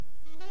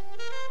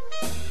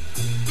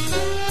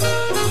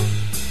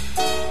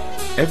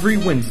Every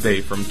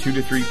Wednesday from 2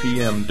 to 3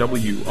 p.m.,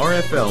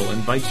 WRFL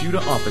invites you to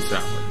Office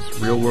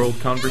Hours, real-world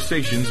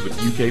conversations with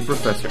UK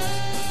professors.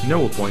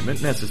 No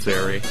appointment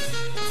necessary.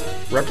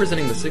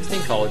 Representing the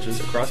 16 colleges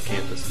across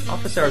campus,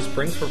 Office Hours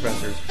brings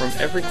professors from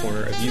every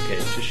corner of UK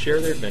to share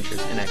their adventures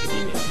in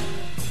academia.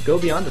 Go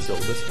beyond the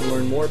syllabus to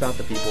learn more about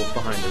the people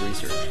behind the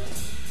research.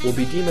 We'll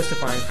be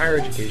demystifying higher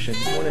education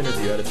one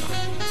interview at a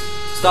time.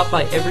 Stop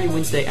by every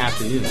Wednesday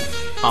afternoon.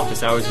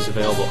 Office Hours is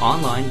available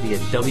online via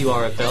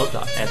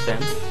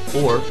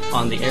WRFL.FM or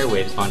on the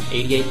airwaves on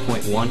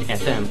 88.1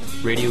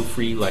 FM, Radio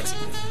Free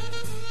Lexington.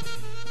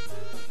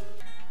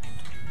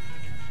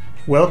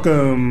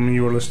 Welcome.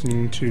 You are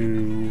listening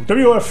to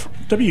WRFL.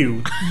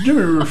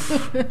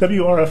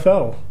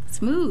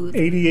 Smooth.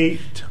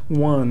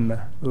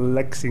 88.1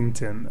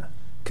 Lexington,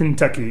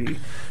 Kentucky.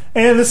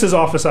 And this is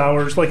Office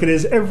Hours like it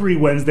is every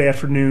Wednesday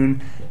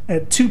afternoon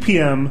at 2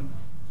 p.m.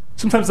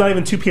 Sometimes not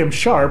even 2 p.m.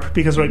 sharp,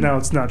 because right now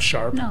it's not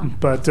sharp. No.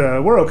 But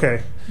we're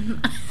okay.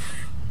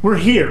 We're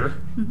here,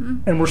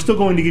 and we're still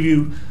going to give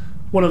you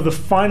one of the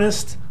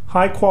finest,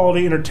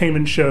 high-quality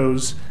entertainment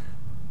shows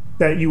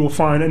that you will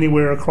find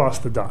anywhere across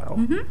the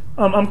dial.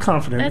 I'm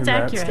confident in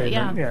that accurate,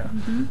 statement. yeah.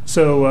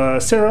 So,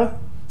 Sarah,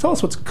 tell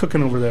us what's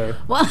cooking over there.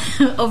 Well,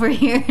 over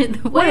here,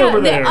 Way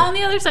over there. on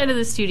the other side of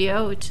the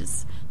studio, which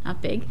is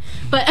not big.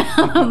 But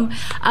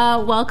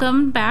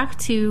welcome back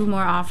to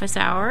more Office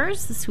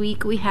Hours. This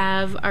week we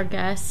have our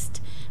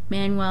guest,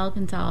 Manuel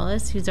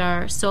Gonzalez, who's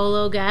our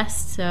solo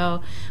guest.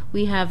 So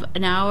we have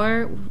an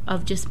hour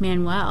of just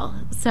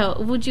Manuel.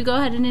 So would you go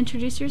ahead and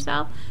introduce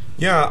yourself?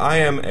 Yeah, I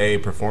am a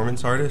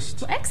performance artist.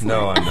 Well, excellent.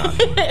 No, I'm not.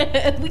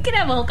 We could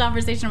have a whole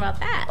conversation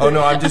about that. Oh,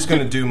 no, I'm just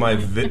going to do my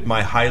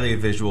highly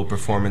visual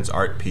performance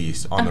art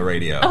piece on the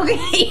radio. Okay,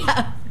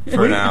 yeah.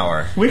 For an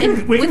hour.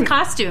 With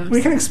costumes.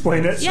 We can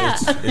explain it. Yeah.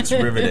 It's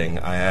riveting.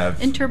 I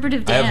have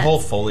interpretive I dance. have whole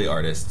Foley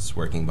artists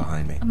working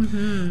behind me.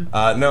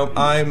 No,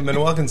 I'm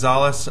Manuel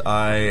Gonzalez.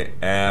 I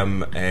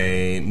am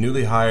a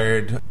newly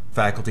hired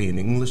faculty in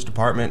the English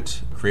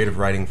department, creative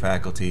writing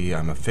faculty.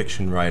 I'm a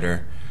fiction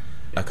writer.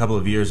 A couple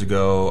of years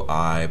ago,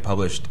 I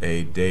published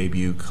a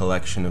debut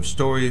collection of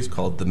stories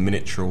called The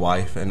Miniature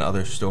Wife and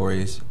Other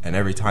Stories. And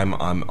every time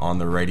I'm on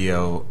the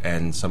radio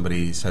and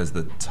somebody says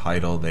the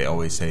title, they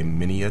always say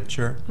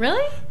miniature.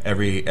 Really?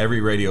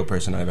 Every radio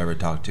person I've ever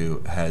talked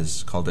to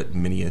has called it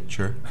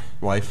Miniature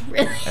Wife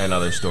and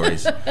Other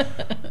Stories.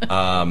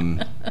 Now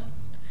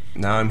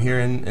I'm here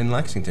in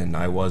Lexington.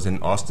 I was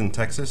in Austin,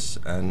 Texas,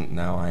 and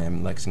now I am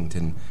in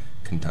Lexington,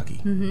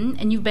 Kentucky.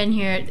 And you've been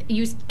here,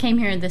 you came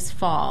here this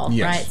fall,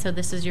 Yes. right? So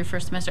this is your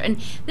first semester.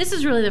 And this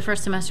is really the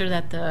first semester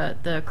that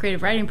the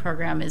creative writing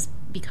program has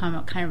become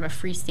a kind of a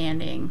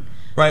freestanding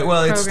Right,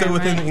 well, it's program, still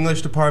within right? the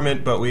English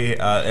department, but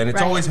and it's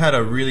Right. always had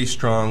a really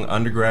strong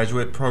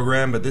undergraduate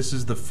program, but this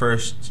is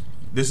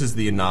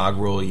the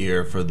inaugural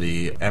year for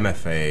the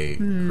MFA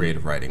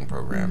creative writing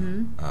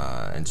program.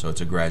 And so it's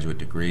a graduate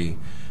degree,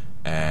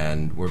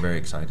 and we're very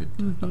excited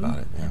about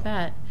it. Yeah. I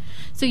bet.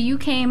 So you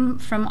came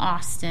from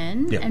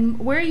Austin, Yep. and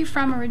where are you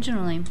from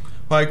originally?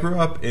 Well, I grew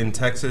up in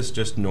Texas,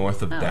 just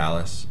north of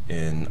Dallas,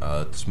 in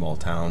a small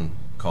town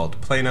called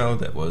Plano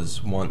that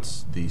was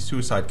once the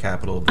suicide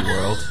capital of the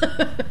world.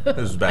 This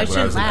was back when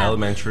I was in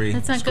elementary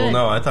That's not school. good.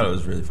 No, I thought it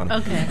was really funny.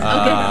 Okay.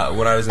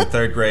 When I was in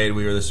third grade,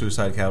 we were the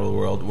suicide capital of the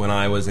world. When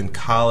I was in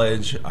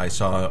college, I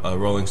saw a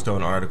Rolling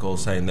Stone article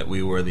saying that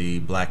we were the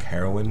black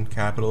heroin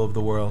capital of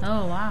the world.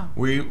 Oh, wow.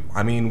 We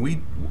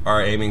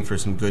are aiming for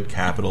some good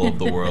capital of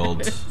the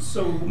world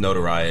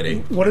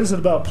notoriety. What is it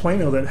about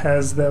Plano that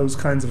has those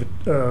kinds of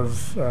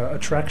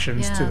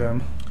attractions to Yeah.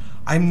 them?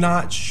 I'm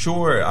not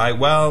sure.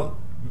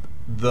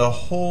 The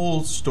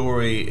whole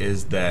story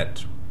is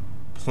that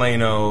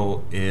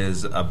Plano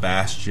is a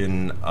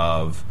bastion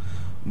of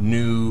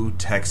new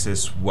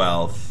Texas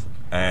wealth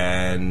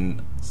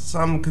and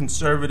some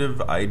conservative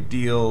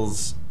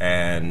ideals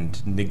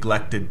and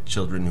neglected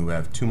children who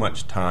have too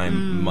much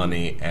time,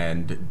 money,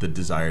 and the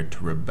desire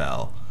to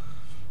rebel.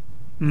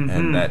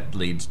 And that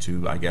leads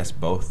to, I guess,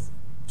 both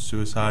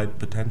suicide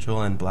potential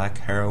and black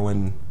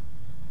heroin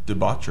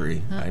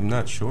debauchery. I'm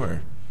not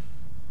sure.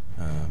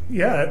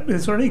 Yeah,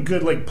 is there any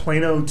good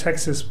Plano,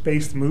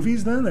 Texas-based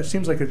movies? Then that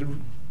seems like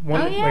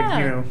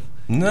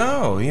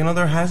No,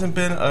 there hasn't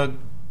been a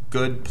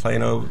good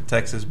Plano,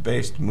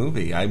 Texas-based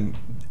movie. I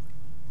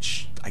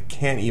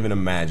can't even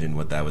imagine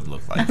what that would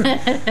look like.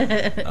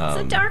 It's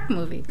a dark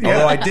movie.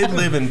 Although I did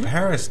live in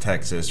Paris,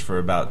 Texas, for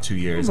about 2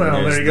 years. Well, and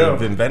there there's you go.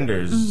 The Wim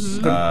Wenders,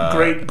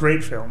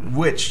 great film.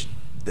 which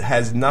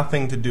has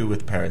nothing to do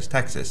with Paris,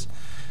 Texas.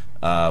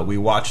 We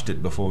watched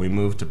it before we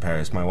moved to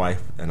Paris, my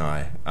wife and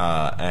I,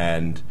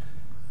 and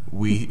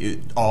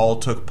it all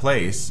took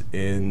place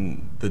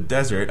in the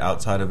desert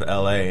outside of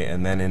L.A.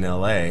 and then in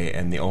L.A.,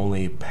 and the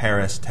only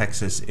Paris,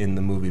 Texas in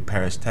the movie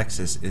Paris,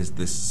 Texas is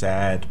this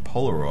sad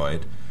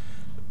Polaroid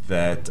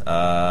that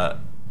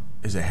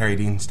is it Harry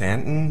Dean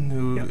Stanton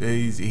who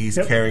he's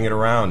carrying it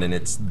around, and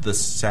it's the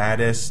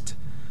saddest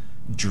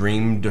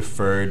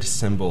dream-deferred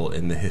symbol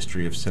in the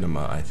history of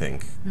cinema, I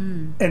think.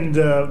 And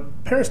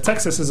Paris,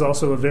 Texas is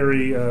also a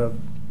very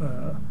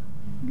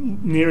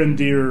near and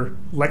dear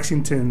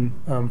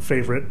Lexington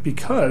favorite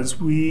because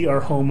we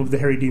are home of the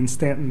Harry Dean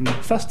Stanton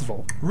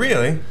Festival.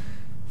 Really?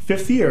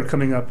 5th year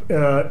coming up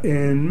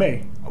in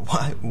May.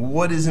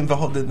 What is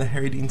involved in the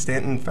Harry Dean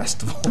Stanton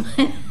Festival?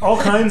 All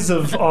kinds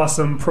of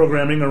awesome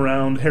programming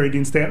around Harry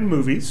Dean Stanton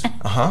movies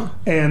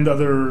and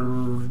other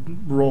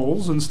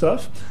roles and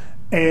stuff.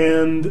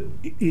 And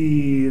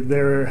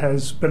there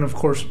has been, of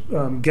course,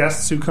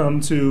 guests who come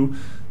to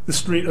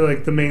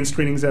the main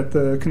screenings at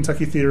the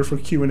Kentucky Theater for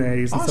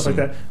Q&As and stuff like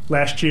that.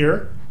 Last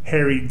year,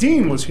 Harry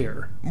Dean was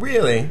here.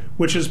 Really?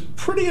 Which is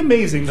pretty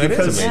amazing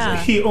because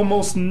he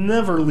almost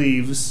never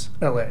leaves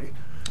L.A.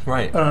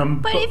 Right.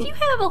 But if you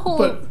have a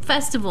whole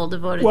festival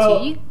devoted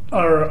to you...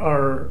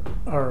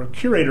 Our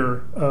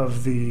curator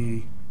of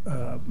the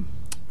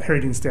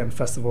Harry Dean Stanton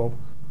Festival,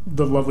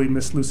 the lovely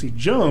Miss Lucy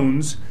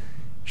Jones,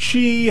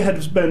 she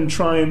has been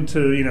trying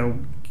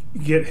to,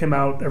 get him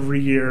out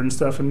every year and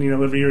stuff. And,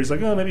 every year he's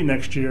like, oh, maybe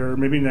next year,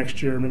 maybe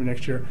next year, maybe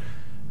next year.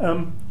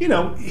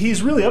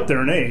 He's really up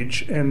there in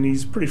age, and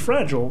he's pretty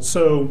fragile.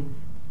 So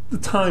the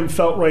time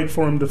felt right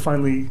for him to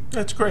finally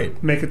That's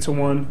great. make it to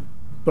one.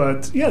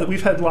 But, yeah,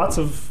 we've had lots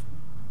of...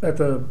 At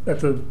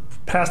the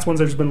past ones,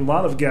 there's been a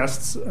lot of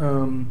guests.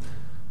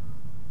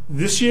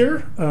 This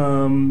year,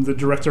 the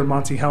director,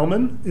 Monty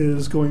Hellman,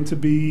 is going to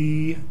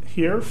be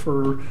here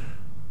for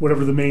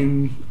whatever the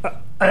main...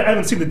 I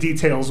haven't seen the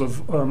details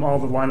of all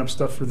the lineup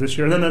stuff for this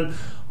year. And then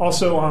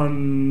also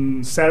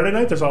on Saturday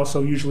night, there's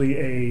also usually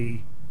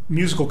a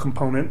musical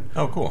component.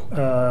 Oh, cool.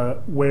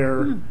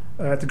 Where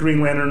at the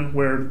Green Lantern,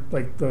 where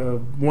like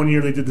the one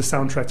year they did the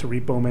soundtrack to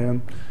Repo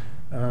Man.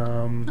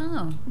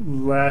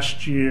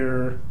 Last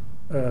year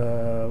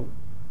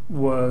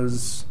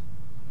was...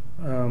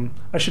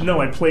 I should know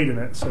I played in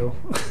it, so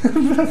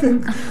I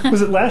think,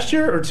 was it last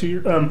year or 2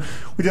 years?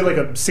 We did like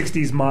a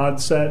 60s mod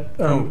set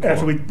cool.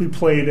 after we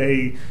played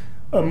a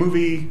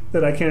movie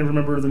that I can't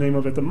remember the name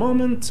of at the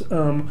moment,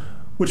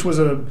 which was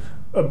a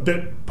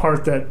bit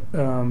part that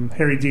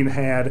Harry Dean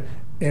had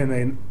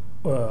in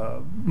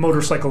a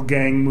motorcycle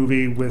gang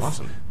movie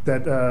with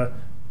that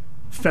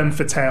femme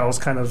fatales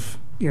kind of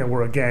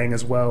were a gang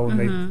as well, and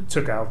they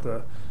took out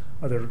the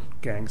other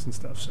gangs and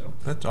stuff. So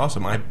that's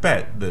awesome. I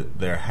bet that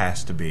there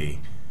has to be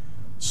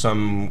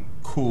some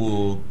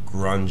cool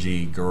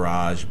grungy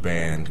garage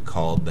band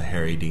called the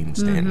Harry Dean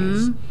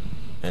Stantons.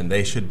 And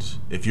they should,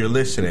 if you're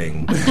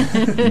listening,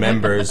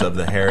 members of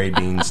the Harry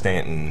Dean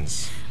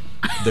Stantons,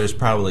 there's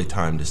probably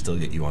time to still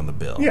get you on the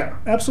bill. Yeah,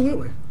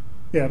 absolutely.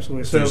 Yeah,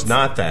 absolutely. So there's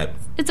not that.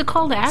 It's a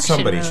call to action.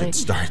 Somebody really. should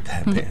start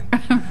that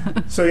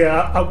band. So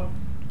yeah,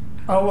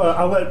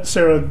 I'll let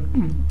Sarah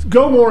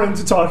go more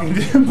into talking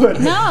to him, but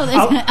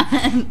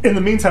in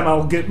the meantime,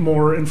 I'll get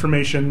more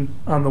information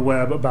on the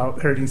web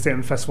about Harry Dean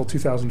Stanton Festival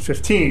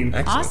 2015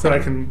 Excellent. that I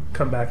can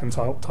come back and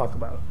talk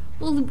about.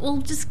 We'll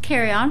just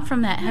carry on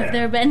from that. Have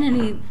there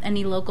been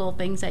any local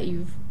things that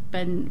you've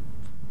been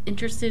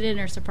interested in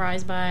or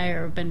surprised by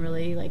or been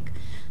really like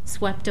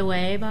swept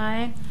away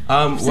by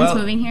since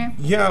moving here?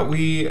 Yeah,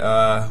 we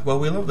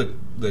love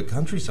the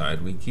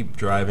countryside. We keep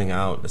driving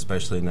out,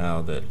 especially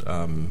now that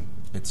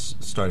it's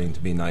starting to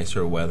be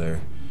nicer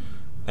weather.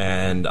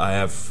 And I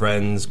have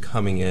friends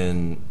coming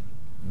in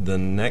the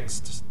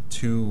next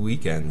 2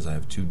 weekends. I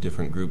have 2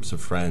 different groups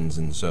of friends,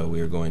 and so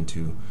we are going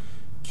to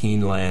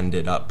Keenland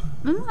it up,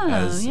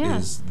 as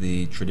is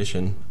the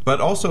tradition. But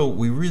also,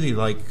 we really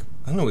like,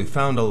 we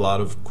found a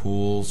lot of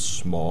cool,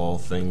 small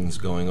things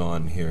going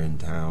on here in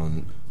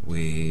town.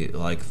 We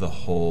like the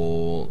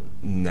whole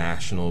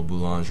National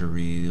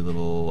Boulangerie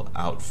little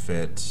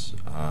outfit.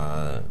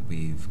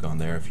 We've gone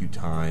there a few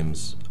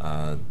times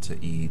to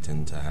eat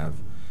and to have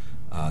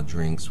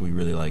drinks. We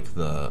really like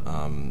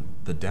the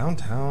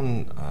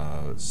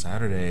downtown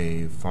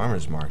Saturday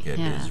farmers market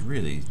is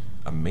really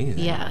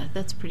amazing. Yeah,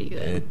 that's pretty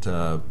good. It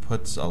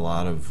puts a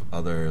lot of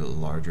other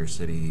larger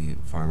city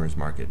farmers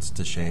markets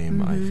to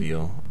shame, I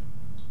feel.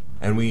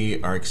 And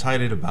we are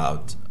excited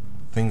about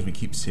things we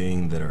keep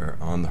seeing that are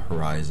on the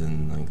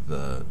horizon, like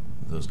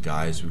those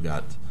guys who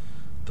got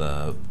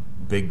the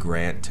big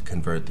grant to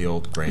convert the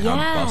old Greyhound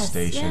bus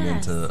station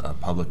into a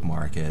public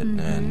market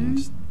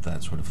and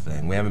that sort of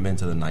thing. We haven't been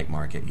to the night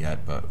market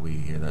yet, but we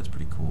hear that's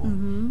pretty cool.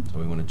 So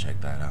we want to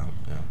check that out.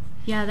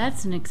 Yeah,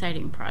 that's an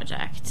exciting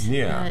project.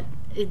 Yeah.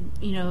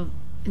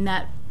 In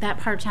that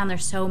part of town,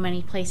 there's so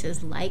many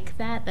places like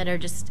that are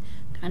just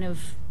kind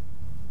of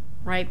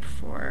ripe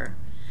for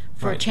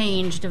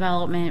change,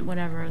 development,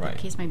 whatever the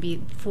case might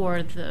be,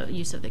 for the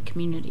use of the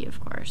community, of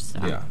course.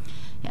 So,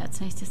 yeah,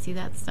 it's nice to see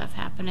that stuff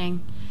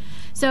happening.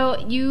 So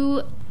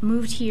you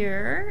moved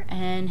here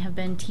and have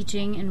been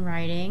teaching and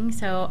writing.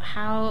 So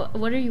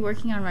what are you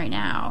working on right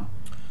now?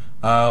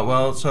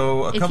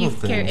 So a couple of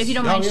things. If you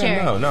don't mind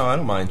sharing. No, I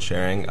don't mind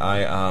sharing. So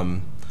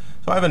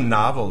I have a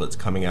novel that's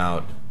coming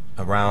out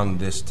around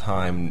this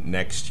time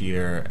next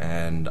year,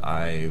 and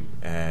I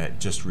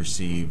just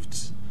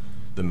received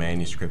the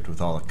manuscript with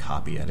all the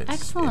copy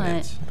edits in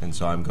it. And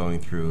so I'm going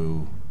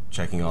through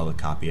checking all the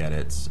copy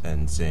edits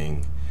and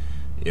seeing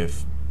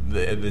if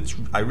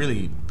I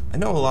really I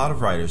know a lot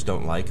of writers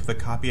don't like the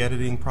copy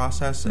editing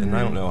process, and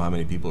I don't know how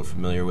many people are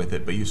familiar with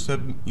it, but you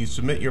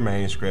submit your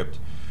manuscript,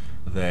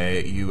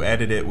 you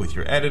edit it with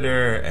your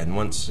editor, and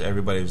once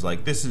everybody's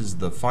like, this is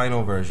the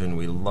final version,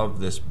 we love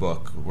this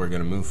book, we're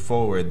going to move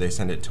forward, they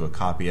send it to a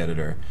copy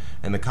editor,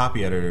 and the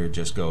copy editor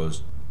just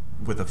goes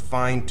with a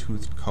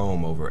fine-toothed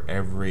comb over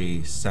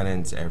every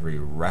sentence, every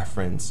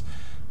reference.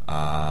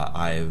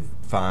 I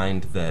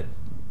find that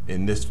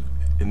in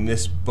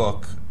this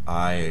book,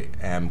 I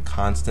am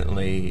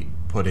constantly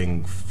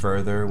putting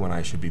further when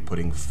I should be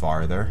putting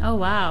farther. Oh,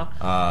 wow.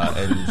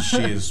 And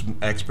she is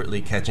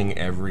expertly catching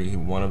every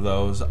one of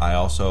those. I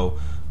also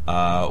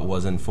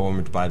was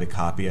informed by the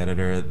copy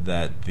editor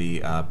that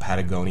the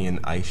Patagonian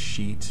ice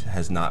sheet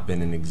has not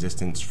been in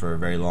existence for a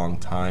very long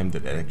time,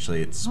 that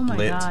actually it's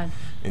split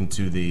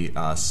into the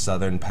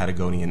southern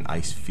Patagonian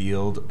ice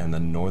field and the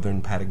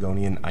northern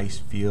Patagonian ice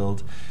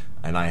field.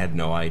 And I had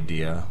no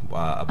idea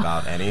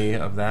about any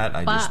of that.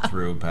 I just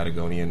threw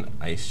Patagonian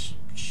ice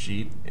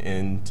sheet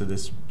into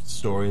this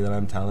story that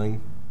I'm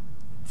telling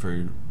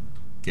for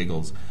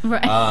giggles.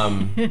 Right.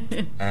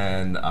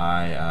 And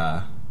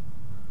I,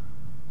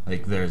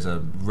 there's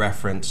a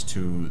reference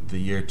to the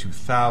year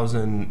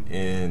 2000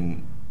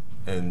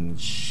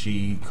 and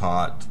she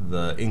caught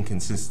the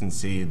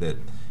inconsistency that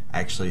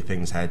actually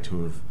things had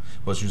to have...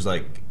 Well, she was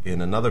like, in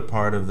another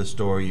part of the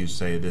story, you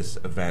say this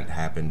event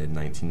happened in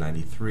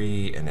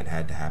 1993, and it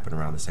had to happen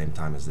around the same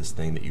time as this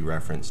thing that you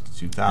referenced,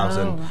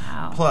 2000. Oh,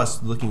 wow.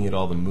 Plus, looking at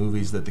all the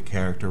movies that the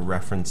character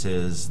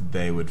references,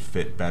 they would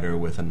fit better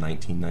with a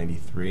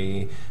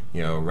 1993,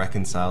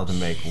 reconcile to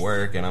make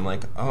work. And I'm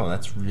like, oh,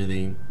 that's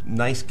really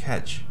nice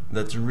catch.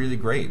 That's really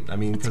great. I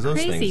mean, because those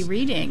things... crazy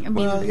reading. I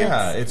mean, well,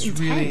 yeah, it's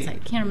intense. really... I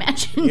can't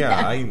imagine Yeah,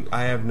 that.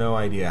 I have no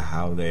idea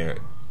how they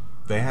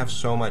have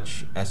so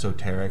much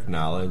esoteric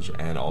knowledge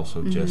and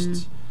also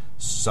just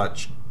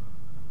such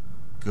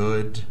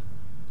good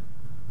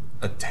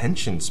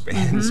attention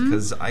spans,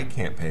 because I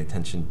can't pay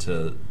attention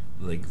to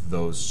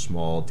those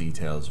small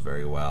details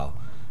very well.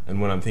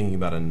 And when I'm thinking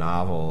about a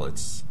novel,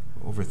 it's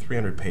over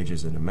 300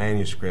 pages in a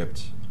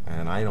manuscript,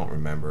 and I don't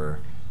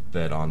remember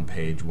that on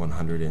page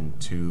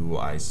 102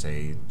 I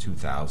say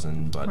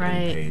 2000, but Right.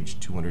 in page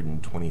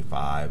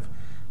 225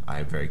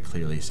 I very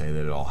clearly say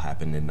that it all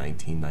happened in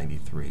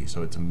 1993.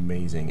 So it's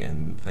amazing,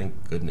 and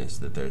thank goodness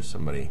that there's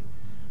somebody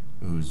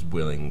who's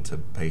willing to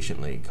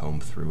patiently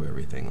comb through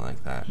everything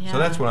like that. Yeah. So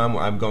that's what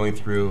I'm going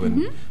through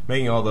and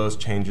making all those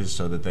changes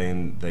so that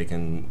they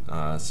can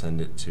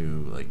send it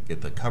to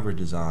get the cover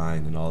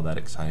design and all that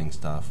exciting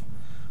stuff.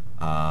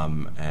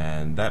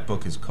 And that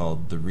book is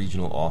called The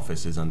Regional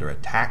Office is Under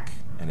Attack,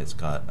 and it's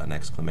got an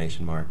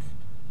exclamation mark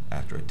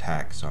after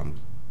attack. So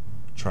I'm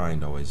trying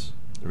to always...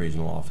 The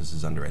regional office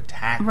is under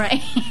attack. Right.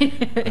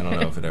 I don't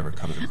know if it ever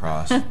comes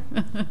across.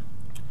 And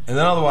then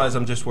otherwise,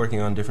 I'm just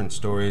working on different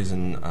stories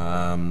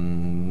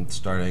and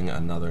starting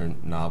another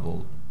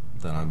novel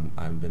that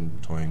I've been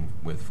toying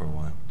with for a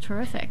while.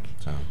 Terrific.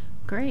 So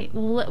Great.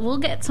 We'll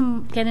get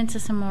into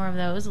some more of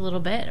those a little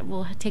bit.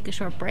 We'll take a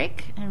short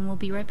break, and we'll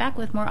be right back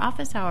with more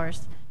Office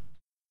Hours.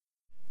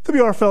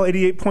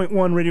 WRFL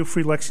 88.1 Radio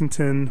Free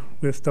Lexington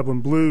with Dublin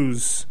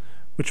Blues,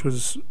 which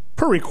was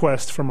per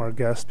request from our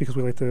guest, because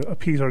we like to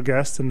appease our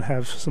guests and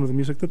have some of the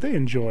music that they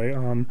enjoy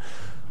on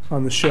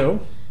the show.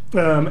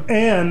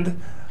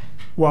 And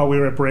while we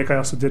were at break, I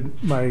also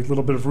did my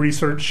little bit of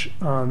research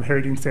on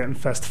Harry Dean Stanton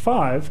Fest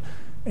 5.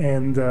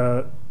 And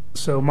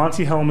so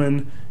Monty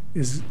Hellman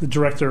is the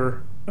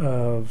director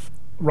of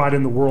Ride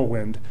in the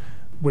Whirlwind,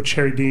 which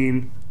Harry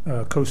Dean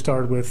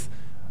co-starred with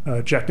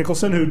Jack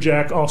Nicholson, who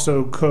Jack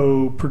also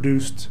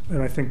co-produced,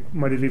 and I think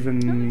might have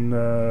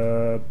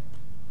even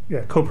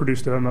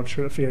co-produced it. I'm not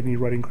sure if he had any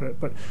writing credit,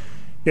 but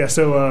yeah.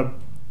 So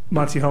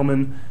Monty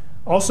Hellman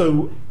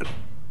also,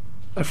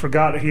 I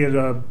forgot he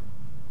had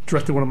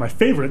directed one of my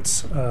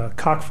favorites,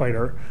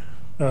 Cockfighter,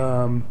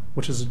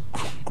 which is an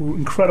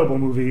incredible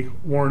movie.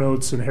 Warren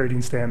Oates and Harry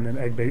Dean Stanton and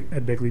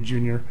Ed Begley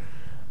Jr.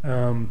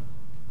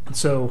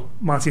 So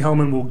Monty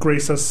Hellman will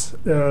grace us.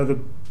 The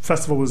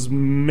festival is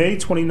May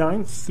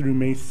 29th through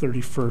May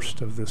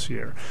 31st of this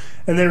year.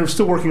 And they're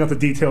still working out the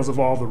details of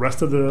all the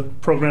rest of the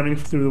programming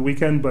through the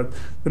weekend, but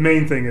the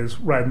main thing is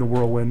Ride in the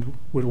Whirlwind,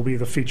 which will be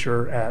the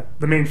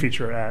main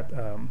feature at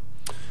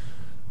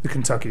the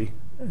Kentucky,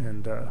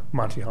 and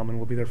Monty Hellman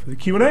will be there for the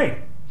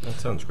Q&A. that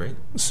sounds great.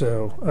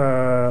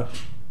 So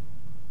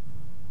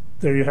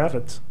there you have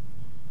it.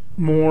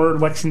 More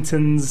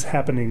Lexington's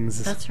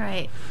happenings. That's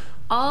right.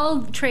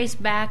 All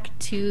traced back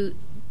to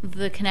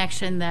the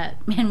connection that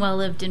Manuel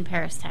lived in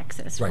Paris,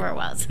 Texas for a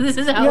while. So this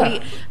is how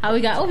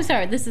we got. Oh,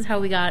 sorry. This is how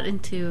we got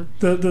into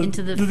the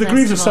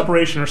degrees of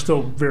separation are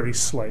still very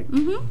slight.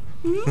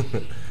 Mm-hmm. Mm-hmm.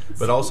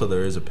 But also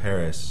there is a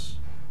Paris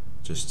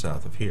just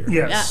south of here.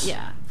 Yes.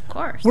 Yeah, of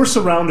course. We're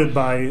surrounded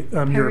by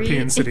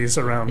European cities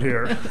around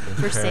here.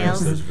 Versailles.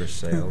 There's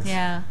Versailles.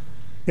 Yeah.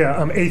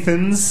 Yeah,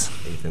 Athens.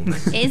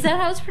 Is that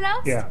how it's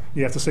pronounced? Yeah,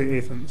 you have to say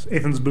Athens.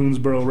 Athens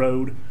Boonesboro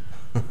Road.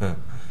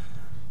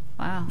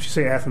 Wow. If you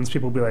say Athens,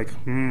 people will be like,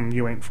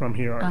 you ain't from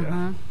here, are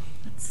you?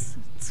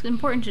 It's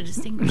important to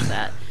distinguish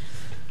that.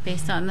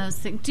 based on those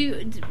things.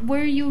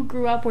 Where you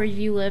grew up, where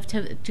you lived,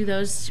 do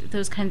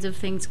those kinds of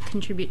things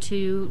contribute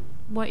to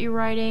what you're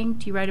writing?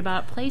 Do you write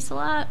about a place a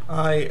lot?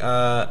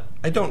 I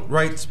don't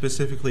write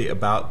specifically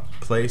about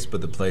place,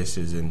 but the place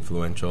is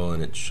influential,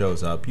 and it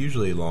shows up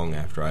usually long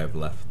after I've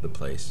left the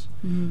place.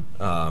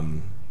 Mm-hmm.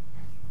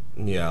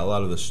 Yeah, a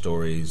lot of the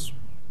stories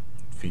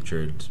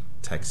featured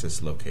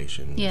Texas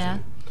locations. Yeah.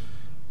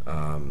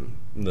 And,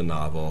 the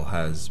novel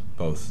has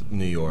both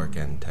New York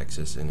and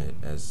Texas in it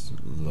as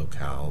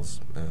locales,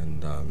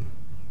 and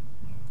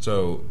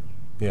so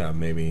yeah,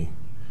 maybe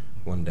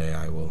one day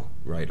I will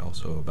write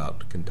also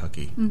about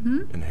Kentucky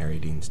and Harry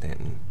Dean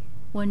Stanton.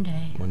 One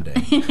day.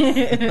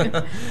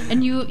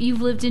 And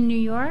you've lived in New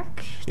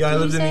York? Yeah, I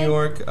lived in New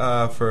York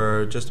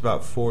for just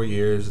about 4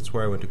 years. It's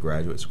where I went to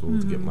graduate school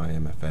to get my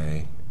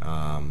MFA.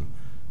 And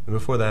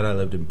before that, I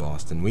lived in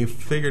Boston. We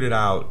figured it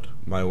out,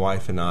 my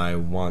wife and I,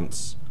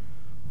 once,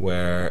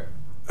 where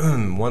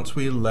once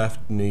we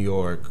left New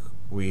York,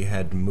 we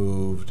had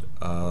moved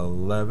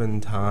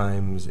 11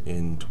 times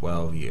in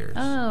 12 years.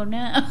 Oh,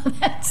 no.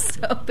 That's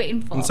so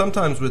painful. And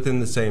sometimes within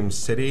the same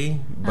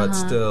city, but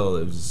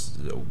still,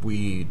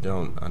 we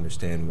don't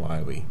understand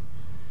why we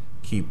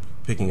keep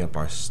picking up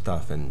our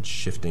stuff and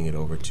shifting it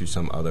over to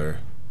some other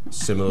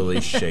similarly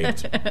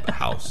shaped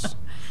house.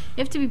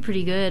 You have to be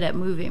pretty good at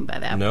moving by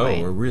that point. No,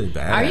 we're really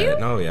bad at it. you?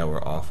 No, yeah,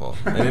 we're awful.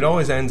 And it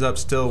always ends up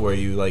still where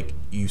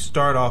you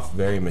start off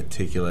very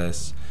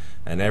meticulous,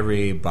 and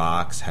every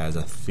box has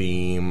a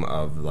theme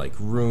of like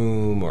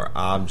room or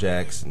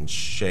objects and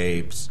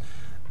shapes.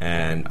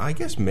 And I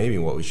guess maybe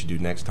what we should do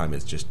next time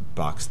is just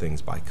box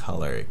things by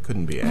color. It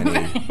couldn't be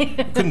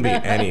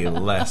any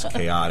less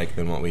chaotic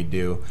than what we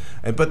do.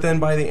 But then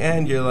by the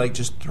end, you're like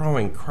just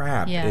throwing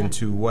crap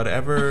into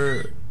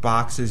whatever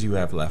boxes you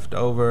have left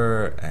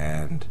over,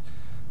 and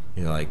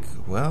you're like,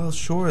 well,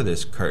 sure,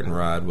 this curtain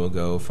rod will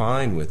go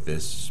fine with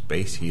this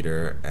space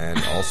heater and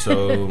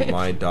also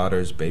my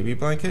daughter's baby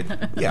blanket.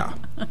 Yeah.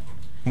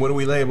 What do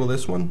we label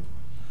this one?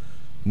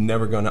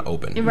 Never gonna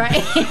open.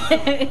 Right.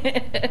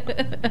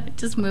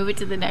 Just move it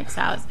to the next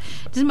house.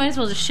 Just might as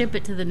well just ship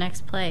it to the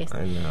next place.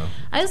 I know.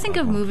 I just think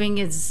of moving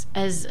as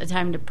a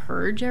time to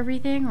purge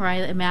everything, or I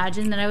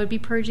imagine that I would be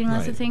purging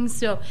lots of things.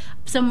 So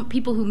some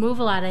people who move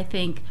a lot, I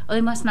think, they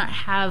must not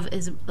have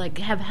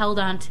held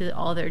on to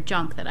all their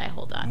junk that I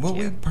hold on to. Well,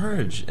 we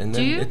purge, and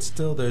then it's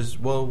still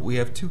we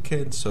have 2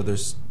 kids, so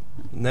there's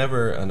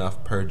never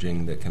enough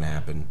purging that can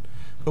happen.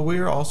 But we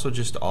are also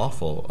just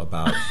awful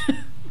about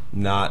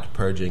not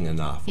purging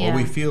enough. Yeah. Or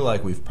we feel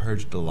like we've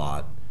purged a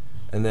lot,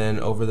 and then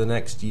over the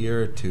next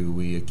year or 2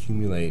 we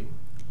accumulate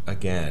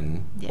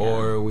again,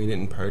 or we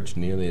didn't purge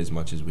nearly as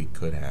much as we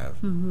could have.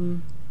 Mm-hmm.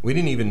 We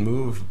didn't even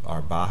move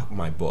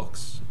my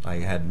books. I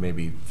had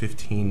maybe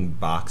 15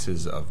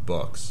 boxes of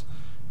books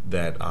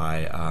that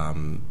I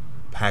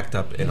packed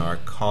up in our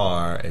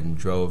car and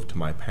drove to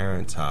my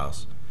parents'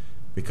 house,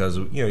 because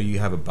you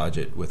have a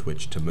budget with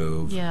which to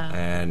move,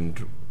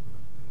 and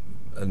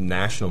a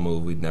national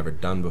move we'd never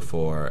done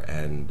before,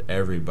 and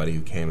everybody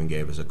who came and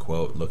gave us a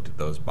quote looked at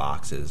those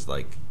boxes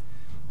like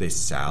they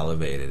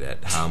salivated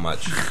at how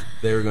much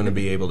they were going to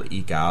be able to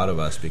eke out of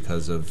us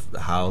because of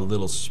how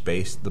little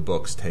space the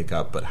books take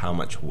up, but how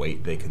much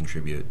weight they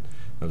contribute.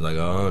 I was like,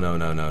 oh,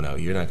 no,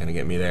 you're not going to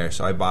get me there.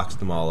 So I boxed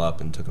them all up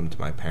and took them to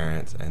my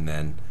parents, and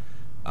then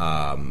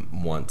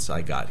once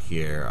I got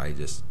here,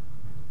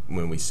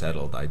 when we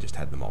settled, I just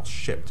had them all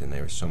shipped, and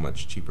they were so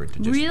much cheaper to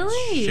just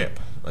ship.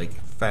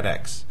 Like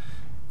FedEx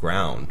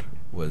ground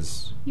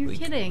was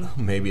kidding.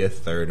 Maybe a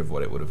third of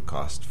what it would have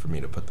cost for me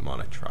to put them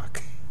on a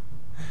truck.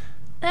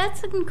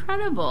 That's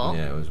incredible.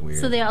 Yeah, it was weird.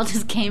 So they all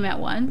just came at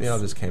once? They all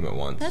just came at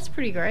once. That's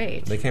pretty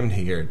great. They came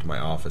here to my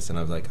office, and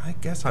I was like, I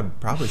guess I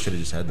probably should have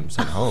just had them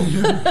sent home.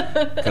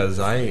 Because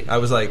I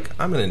was like,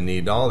 I'm going to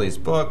need all these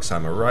books.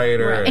 I'm a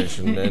writer. Right.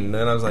 And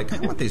then I was like, I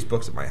want these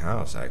books at my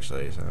house,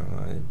 actually. So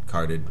I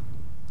carted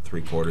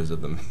 3/4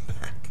 of them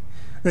back.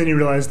 Then you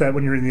realize that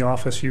when you're in the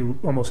office, you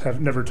almost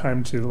have never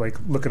time to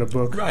look at a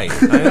book. Right,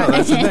 I know,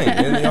 that's the thing.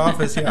 In the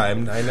office, I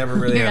never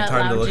really have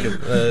time to look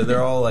at.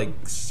 They're all like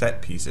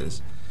set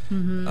pieces.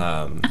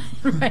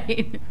 Mm-hmm.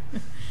 Right.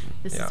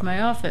 This is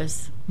my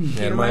office.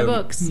 Here are my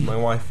books. My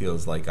wife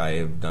feels like I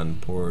have done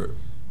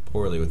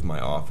poorly with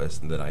my office,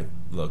 and that I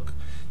look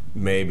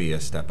maybe a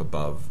step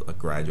above a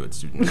graduate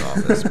student's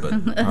office,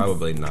 but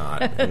probably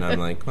not. And I'm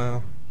like,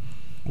 well,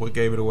 what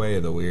gave it away?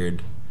 The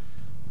weird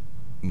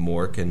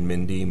Mork and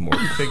Mindy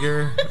Mork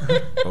figure,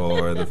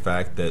 or the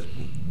fact that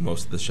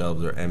most of the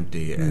shelves are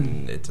empty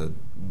and it's a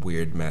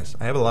weird mess.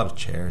 I have a lot of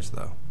chairs,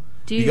 though.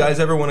 Do you guys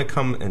ever want to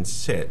come and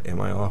sit in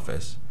my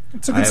office?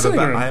 It's a good sitting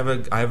room.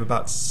 I have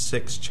about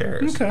 6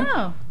 chairs. Okay.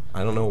 Oh.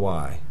 I don't know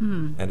why.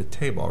 At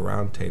a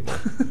round table.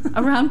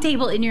 A round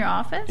table in your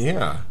office?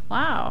 Yeah.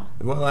 Wow.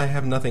 Well, I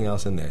have nothing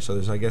else in there, so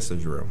I guess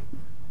there's room.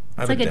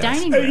 It's like a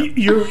dining room.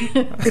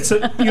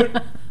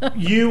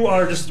 You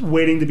are just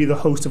waiting to be the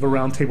host of a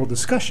roundtable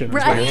discussion.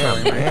 Right. I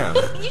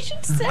am. You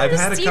should start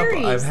a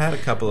series. I've had a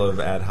couple of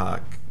ad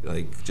hoc,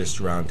 just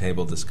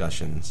roundtable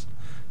discussions.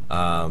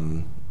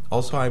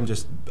 Also, I'm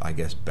just, I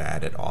guess,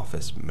 bad at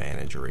office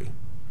managery.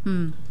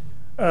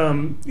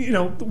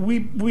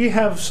 We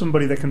have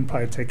somebody that can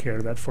probably take care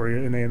of that for you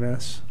in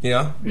A&S.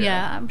 Yeah?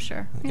 Yeah, I'm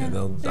sure. Yeah.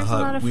 There's a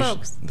lot of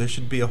folks. There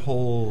should be a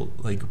whole,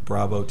 like,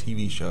 Bravo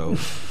TV show,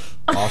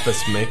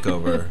 Office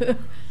Makeover,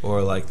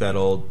 or like that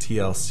old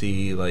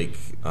TLC, like,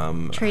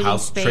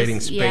 Trading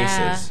Spaces.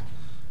 Yeah.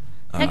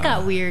 That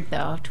got weird,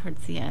 though,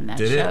 towards the end, that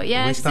Did show. it?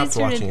 Yeah, we stopped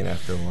watching it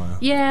after a while.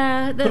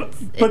 Yeah.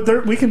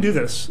 But we can do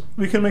this.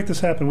 We can make this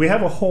happen. We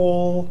have a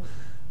whole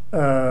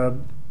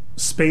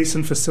space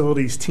and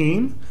facilities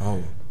team.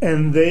 Oh.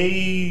 And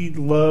they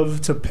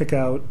love to pick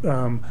out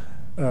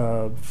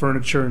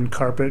furniture and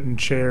carpet and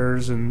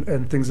chairs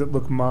and things that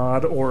look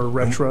mod or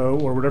retro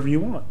or whatever you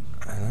want.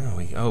 I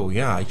don't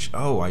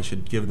know. I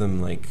should give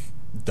them, like,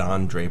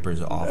 Don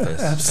Draper's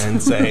office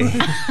and say,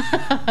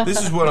 this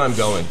is what I'm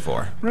going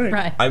for.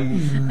 Right.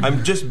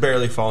 I'm just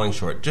barely falling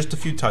short. Just a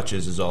few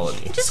touches is all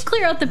it needs. Just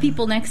clear out the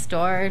people next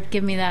door.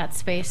 Give me that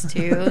space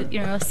too.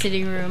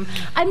 Sitting room.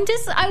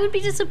 I would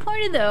be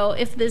disappointed though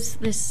if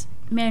this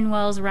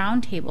Manuel's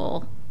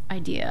roundtable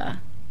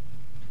idea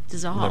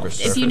dissolved. Never If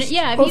you, surfaced.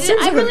 yeah, if Well, you it did,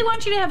 seems I like really a-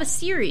 want you to have a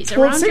series, a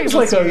Well, it seems roundtable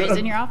like series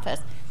in your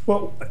office.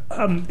 Well, I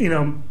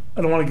don't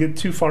want to get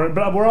too far in,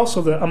 but I'm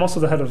also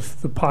the head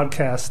of the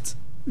podcast,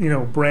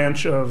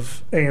 branch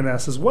of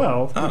A&S as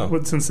well,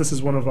 since this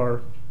is one of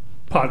our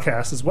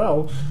podcasts as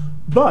well.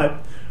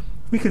 But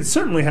we could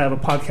certainly have a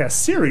podcast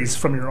series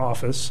from your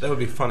office. That would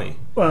be funny.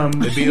 It'd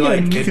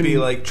It'd be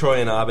like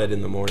Troy and Abed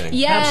in the morning.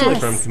 Yes. Absolutely.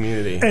 From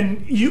Community.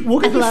 And we'll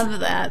give I love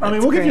that. I mean,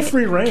 That's we'll give you great.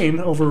 free reign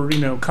over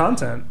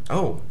content.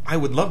 Oh, I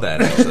would love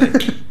that,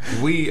 actually.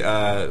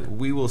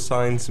 We will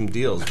sign some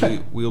deals.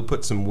 We'll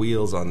put some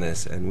wheels on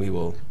this, and we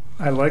will...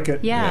 I like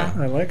it. Yeah.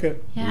 I like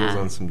it. Wheels Yeah.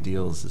 on some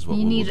deals is what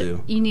You we need will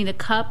do. you need a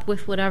cup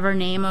with whatever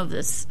name of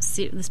this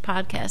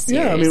podcast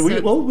series. Yeah, I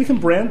mean, So- we can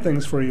brand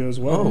things for you as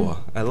well.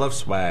 Oh, I love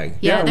swag.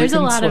 Yeah, Yeah, we there's a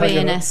can lot of swag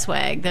it A&S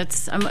swag.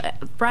 That's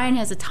Brian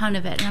has a ton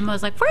of it, and I'm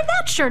always like, "Where'd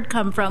that shirt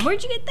come from?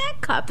 Where'd you get that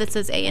cup that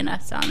says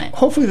A&S on it?"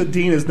 Hopefully the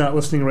dean is not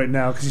listening right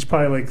now because he's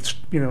probably like,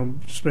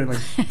 spending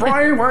like,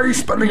 Brian, why are you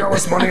spending all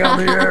this money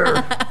on the air?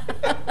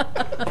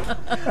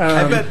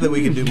 I bet that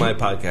we could do my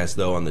podcast,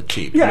 though, on the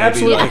cheap. Yeah, Maybe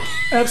absolutely. Like,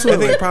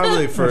 Absolutely. I think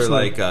probably for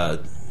Absolutely. like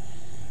a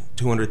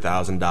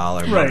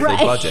 $200,000 Right.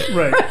 monthly budget.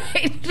 Right.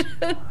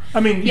 Right. I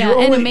mean, Yeah,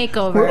 you're and a only,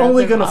 makeover we're of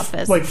only the going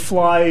office. to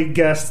fly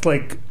guests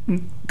like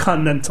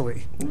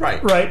continentally.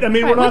 Right. Right. I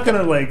mean, Right, we're not with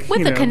going to like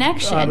with a out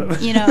connection,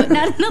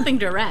 of- nothing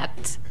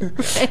direct.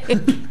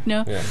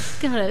 No, Yeah.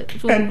 gotta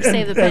and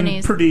save the pennies.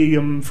 and per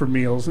diem for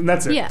meals, and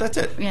that's it. Yeah, That's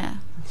it. Yeah,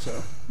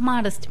 So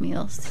modest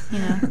meals.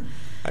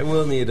 I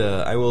will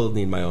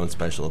need my own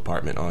special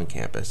apartment on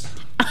campus.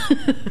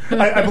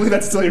 I believe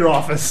that's still your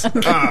office.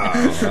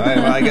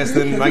 I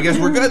guess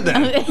we're good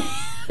then.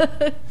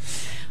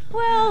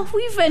 Well,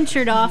 we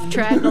ventured off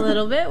track a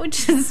little bit,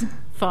 which is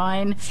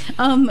fine.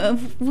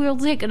 We'll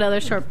take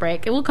another short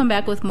break, and we'll come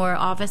back with more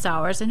office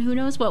hours, and who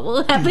knows what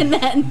will happen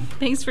then.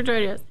 Thanks for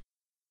joining us.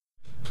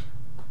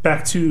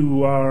 Back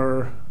to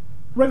our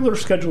regular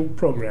scheduled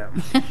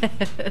program.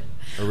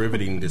 A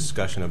riveting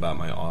discussion about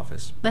my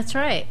office. That's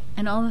right,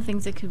 and all the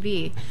things it could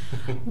be.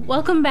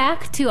 Welcome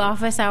back to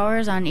Office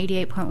Hours on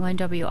 88.1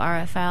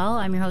 WRFL.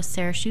 I'm your host,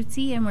 Sarah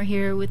Schutze, and we're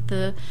here with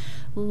the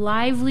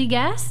lively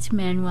guest,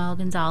 Manuel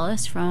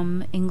Gonzalez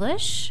from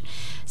English.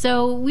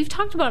 So we've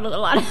talked about a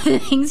lot of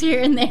things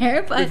here and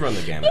there, but We've run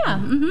the gamut. Yeah,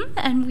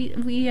 and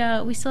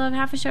we still have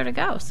half a show to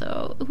go,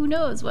 so who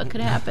knows what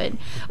could happen.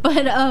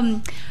 But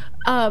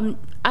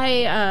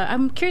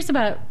I'm curious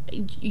about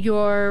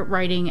your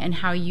writing and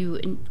how you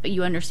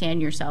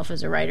understand yourself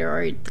as a writer,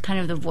 or kind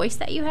of the voice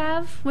that you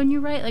have when you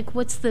write. Like,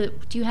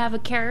 do you have a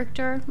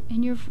character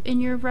in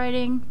your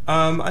writing?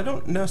 I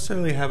don't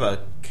necessarily have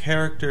a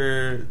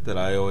character that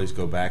I always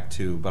go back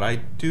to, but I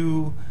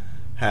do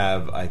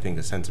have, I think,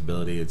 a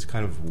sensibility. It's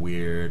kind of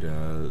weird.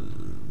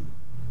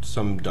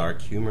 Some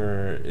dark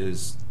humor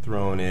is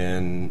thrown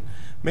in.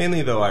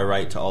 Mainly, though, I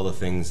write to all the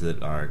things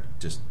that are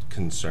just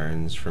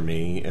concerns for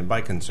me. And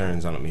by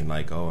concerns, I don't mean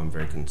like, oh, I'm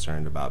very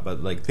concerned about,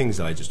 but like things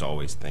that I just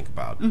always think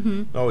about,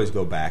 always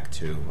go back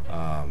to.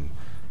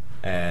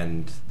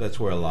 And that's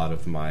where a lot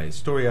of my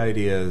story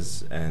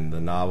ideas and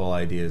the novel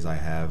ideas I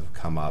have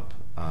come up.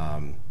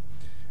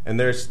 And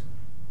there's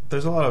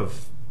a lot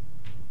of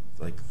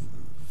like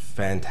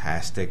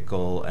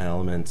fantastical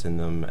elements in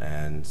them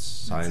and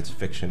science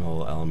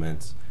fictional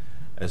elements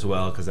as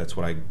well, because that's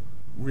what I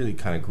really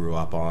kind of grew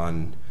up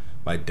on.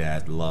 My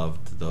dad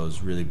loved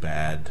those really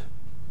bad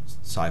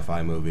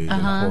sci-fi movies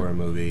and horror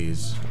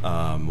movies.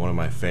 One of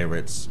my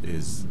favorites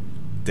is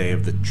Day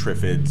of the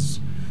Triffids,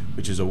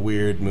 which is a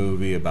weird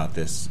movie about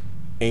this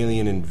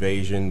alien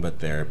invasion, but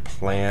they're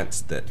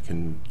plants that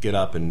can get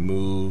up and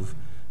move,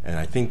 And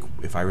I think,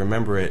 if I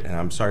remember it, and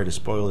I'm sorry to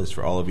spoil this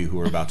for all of you who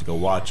are about to go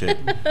watch it,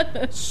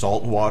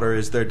 salt water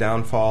is their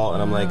downfall.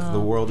 And I'm like, the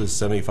world is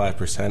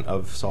 75%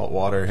 of salt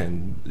water,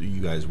 and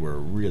you guys were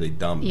really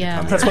dumb. Yeah.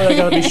 To come That's here. why I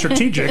gotta be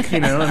strategic,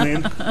 I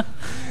mean.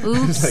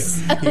 Oops.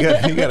 It's like,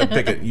 you got to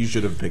pick it. You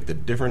should have picked a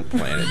different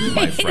planet,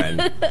 my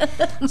friend.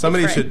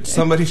 Somebody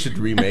should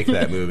remake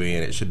that movie,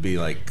 and it should be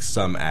like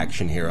some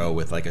action hero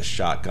with like a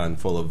shotgun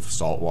full of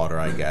salt water,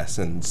 I guess,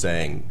 and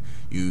saying,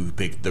 "You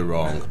picked the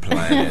wrong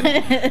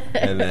planet,"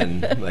 and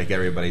then like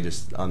everybody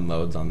just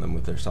unloads on them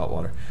with their salt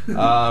water.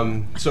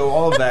 So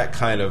all of that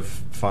kind of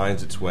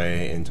finds its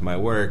way into my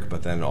work,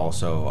 but then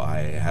also I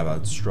have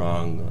a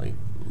strong like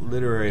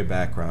literary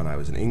background. I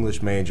was an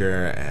English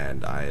major,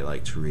 and I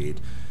like to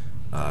read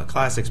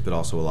classics, but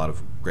also a lot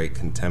of great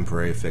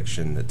contemporary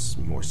fiction that's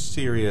more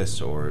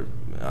serious or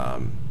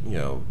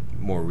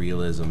more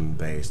realism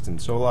based,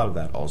 and so a lot of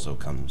that also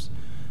comes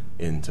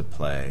into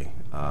play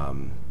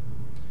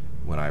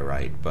when I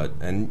write.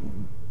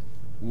 And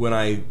when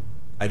I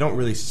don't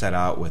really set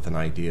out with an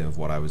idea of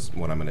what I'm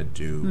going to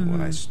do when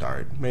I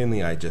start.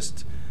 Mainly, I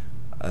just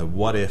a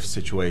what if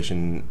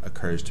situation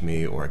occurs to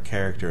me, or a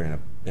character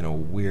in a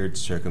weird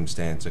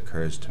circumstance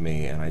occurs to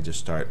me, and I just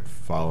start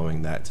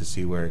following that to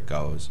see where it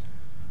goes.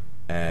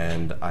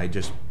 And I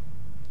just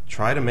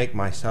try to make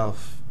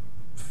myself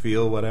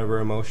feel whatever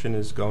emotion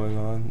is going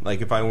on.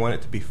 Like, if I want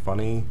it to be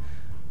funny,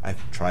 I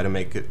try to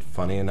make it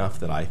funny enough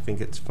that I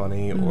think it's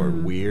funny, or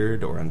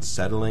weird or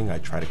unsettling. I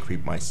try to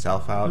creep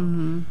myself out.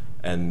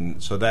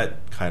 And so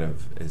that kind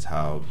of is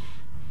how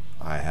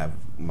I have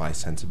my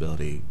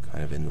sensibility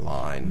kind of in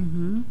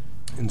line.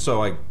 And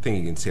so I think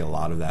you can see a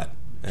lot of that,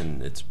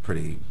 and it's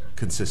pretty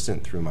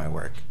consistent through my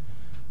work.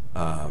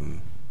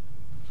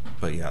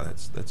 But yeah,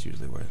 that's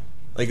usually where...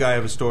 Like, I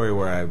have a story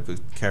where I have a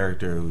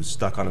character who's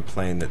stuck on a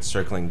plane that's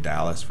circling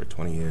Dallas for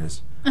 20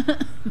 years.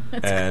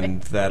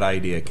 And that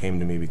idea came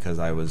to me because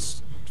I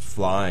was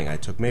flying. I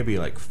took maybe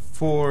like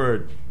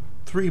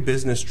 3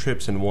 business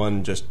trips and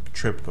 1 just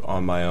trip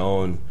on my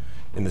own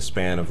in the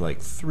span of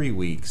like 3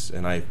 weeks.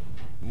 And I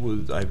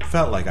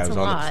felt like I was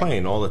on the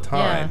plane all the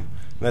time. Yeah.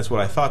 And that's what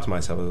I thought to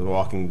myself. I was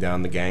walking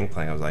down the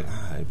gangplank. I was like,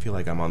 I feel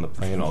like I'm on the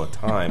plane all the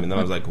time. And then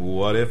I was like,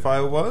 what if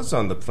I was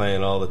on the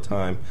plane all the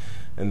time?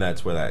 And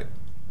that's where that...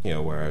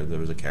 where there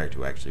was a character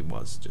who actually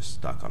was just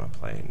stuck on a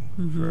plane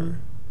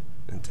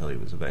until he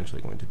was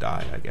eventually going to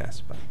die, I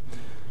guess. But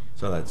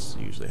so that's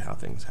usually how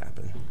things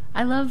happen.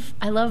 I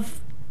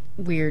love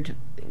weird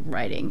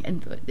writing,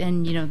 and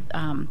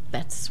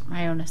that's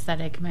my own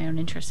aesthetic, my own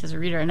interest as a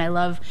reader. And I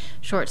love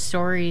short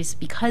stories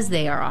because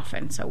they are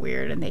often so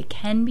weird, and they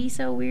can be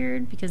so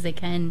weird because they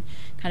can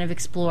kind of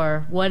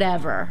explore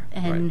whatever.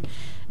 And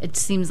it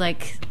seems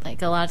like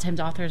a lot of times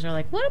authors are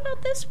like, what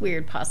about this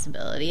weird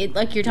possibility?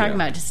 Like you're talking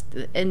about,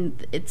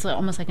 and it's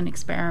almost like an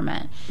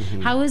experiment.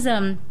 How is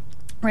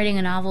writing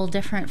a novel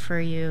different for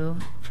you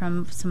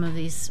from some of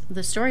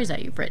the stories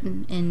that you've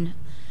written in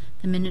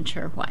The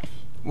Miniature Wife?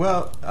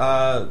 Well,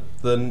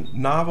 the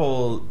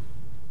novel,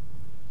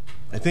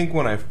 I think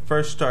when I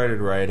first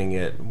started writing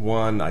it,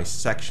 I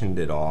sectioned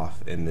it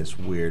off in this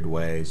weird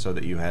way so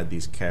that you had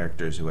these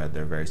characters who had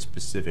their very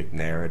specific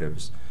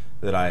narratives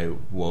that I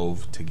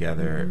wove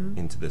together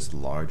into this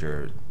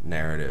larger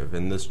narrative.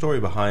 And the story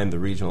behind the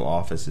regional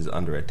office is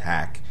Under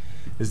Attack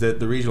is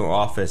that the regional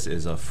office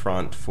is a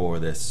front for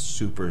this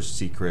super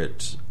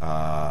secret,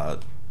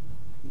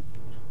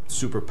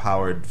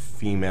 super-powered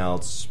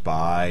female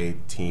spy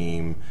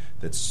team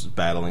that's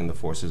battling the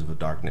forces of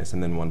darkness,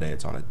 and then one day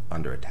it's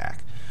under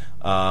attack.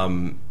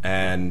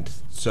 And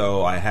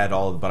so I had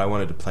but I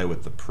wanted to play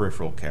with the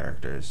peripheral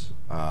characters,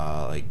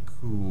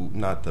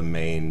 not the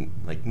main,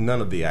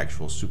 none of the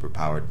actual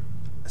super-powered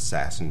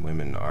assassin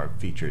women are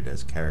featured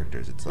as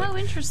characters.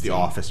 It's the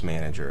office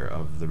manager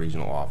of the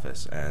regional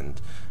office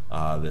and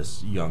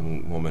this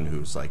young woman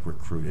who's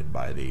recruited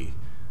by the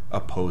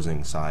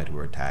opposing side who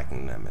are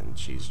attacking them, and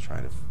she's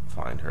trying to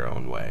find her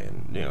own way.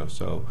 And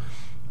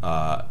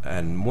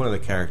and one of the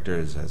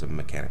characters has a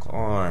mechanical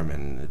arm,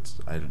 and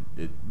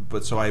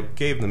so I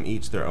gave them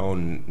each their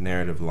own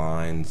narrative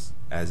lines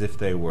as if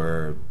they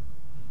were.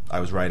 I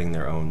was writing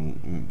their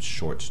own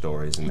short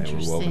stories, and they were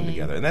woven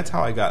together, and that's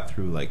how I got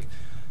through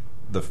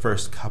the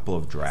first couple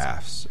of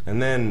drafts.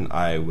 And then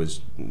I was,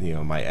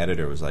 my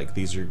editor was like,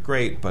 "These are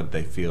great, but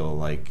they feel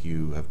like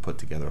you have put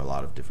together a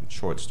lot of different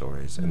short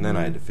stories." And then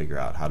I had to figure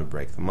out how to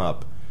break them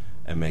up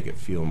and make it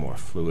feel more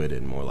fluid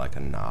and more like a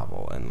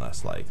novel and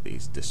less like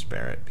these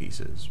disparate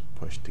pieces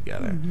pushed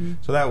together.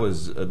 So that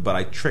was, but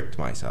I tricked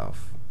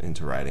myself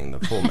into writing the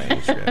full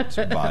manuscript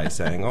by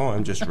saying,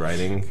 I'm just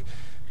writing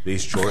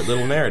these short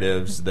little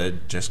narratives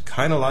that just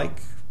kind of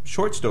like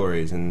short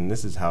stories, and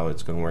this is how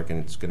it's going to work,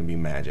 and it's going to be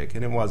magic.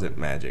 And it wasn't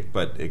magic,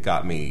 but it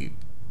got me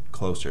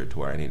closer to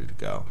where I needed to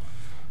go.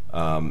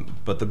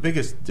 But the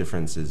biggest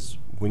difference is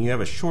when you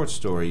have a short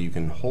story, I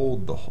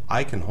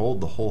can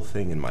hold the whole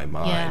thing in my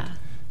mind. Yeah.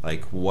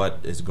 Like what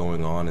is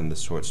going on in the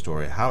short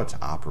story, how it's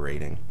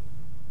operating.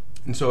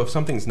 And so if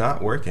something's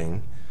not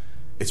working,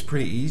 it's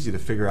pretty easy to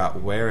figure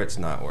out where it's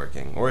not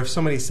working. Or if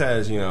somebody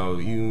says, you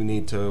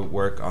need to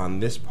work on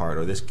this part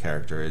or this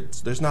character,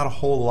 there's not a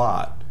whole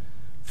lot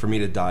for me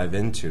to dive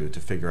into to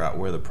figure out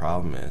where the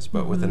problem is.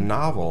 But with a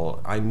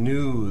novel, I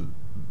knew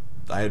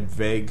I had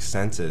vague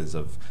senses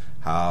of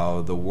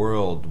how the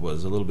world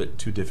was a little bit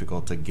too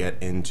difficult to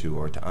get into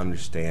or to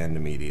understand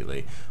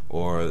immediately,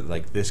 or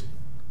like this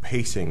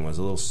pacing was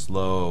a little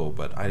slow,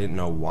 but I didn't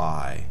know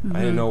why. I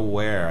didn't know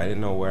where. I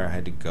didn't know where I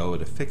had to go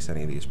to fix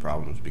any of these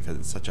problems because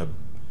it's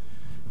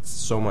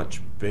so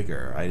much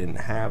bigger. I didn't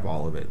have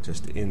all of it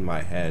just in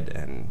my head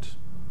and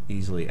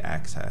easily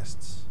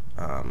accessed.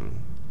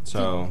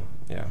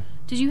 Yeah.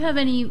 Did you have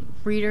any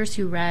readers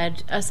who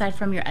read, aside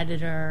from your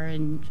editor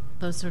and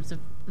those sorts of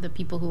the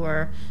people who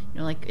are,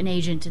 like an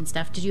agent and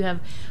stuff, did you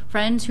have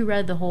friends who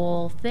read the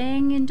whole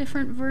thing in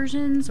different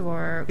versions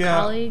or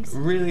colleagues?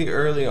 Really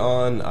early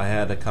on, I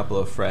had a couple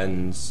of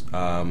friends,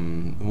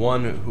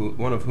 one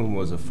of whom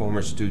was a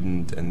former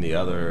student, and the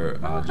other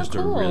just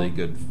cool. a really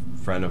good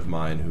friend of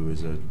mine who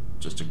is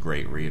just a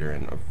great reader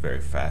and a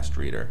very fast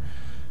reader.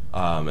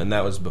 And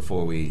that was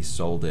before we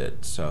sold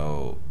it,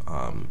 so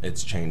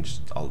it's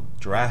changed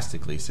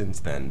drastically since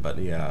then. But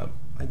yeah,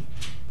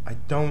 I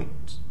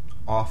don't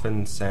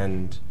often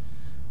send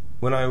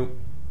when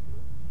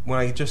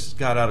I just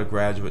got out of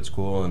graduate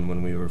school, and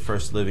when we were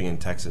first living in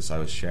Texas, I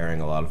was sharing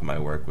a lot of my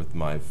work with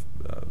my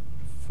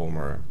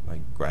former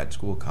grad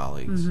school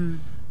colleagues,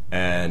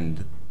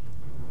 and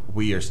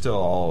we are still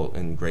all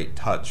in great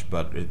touch.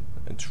 But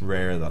it's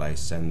rare that I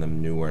send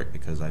them new work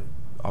because I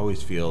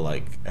always feel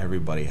like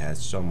everybody has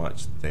so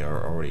much that they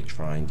are already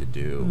trying to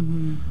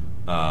do,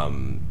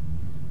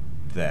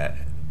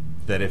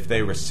 that if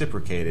they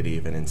reciprocated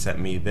even and sent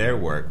me their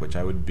work, which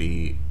I would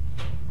be,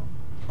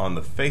 on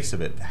the face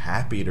of it,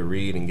 happy to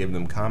read and give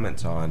them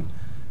comments on,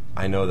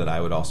 I know that I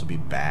would also be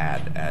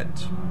bad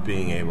at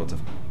being able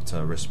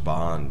to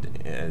respond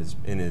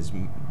in as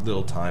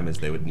little time as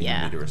they would need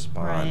me to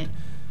respond.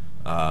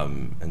 Right.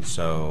 And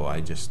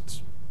so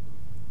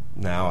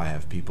now I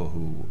have people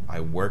who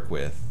I work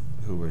with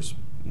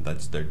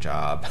that's their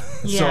job.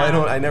 So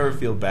I never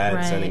feel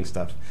bad sending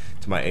stuff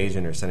to my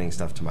agent or sending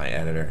stuff to my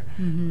editor,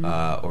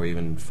 or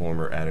even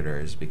former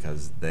editors,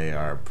 because they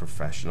are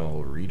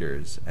professional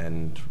readers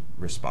and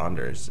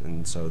responders,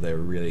 and so they're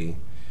really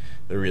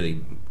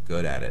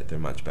good at it. They're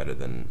much better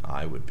than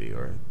I would be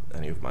or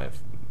any of my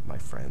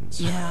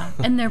friends. Yeah,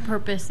 and their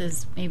purpose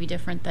is maybe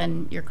different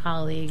than your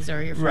colleagues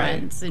or your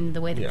friends in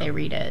the way that they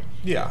read it.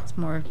 Yeah, it's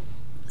more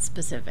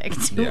specific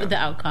to the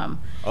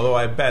outcome. Although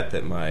I bet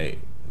that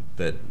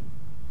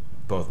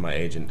both my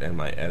agent and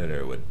my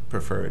editor would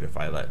prefer it if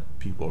I let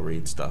people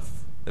read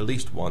stuff at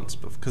least once,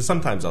 because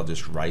sometimes I'll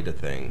just write a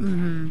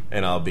thing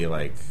and I'll be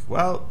like,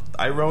 well,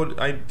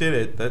 I did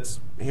it, that's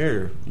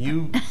here,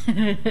 you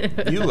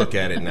look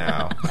at it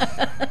now.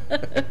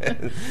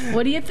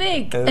 What do you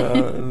think?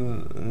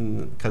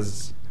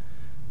 Because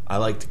I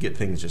like to get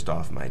things just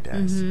off my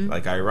desk.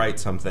 Like, I write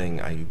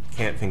something, I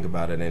can't think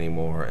about it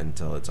anymore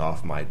until it's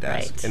off my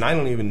desk. Right. And I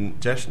don't even,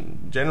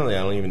 generally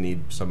I don't even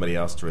need somebody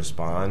else to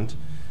respond.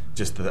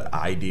 Just the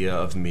idea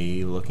of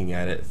me looking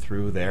at it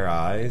through their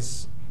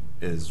eyes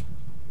is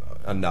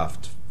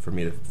enough for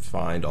me to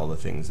find all the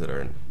things that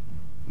are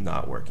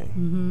not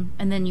working.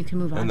 And then you can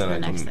move on to the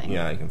next thing.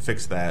 Yeah, I can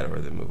fix that or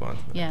then move on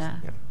to the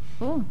next. Yeah.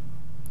 Cool.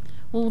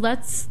 Well,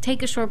 let's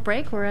take a short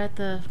break. We're at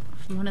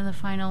one of the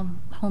final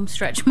home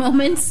stretch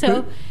moments,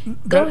 so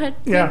go ahead.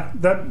 Yeah,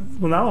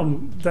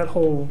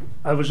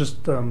 I was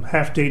just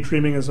half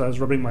daydreaming as I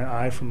was rubbing my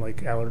eye from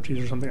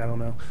allergies or something, I don't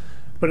know.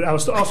 But I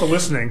was also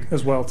listening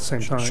as well at the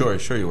same time. Sure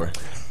you were.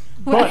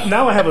 But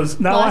now I have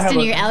lost in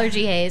your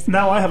allergy haze.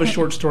 Now I have a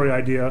short story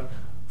idea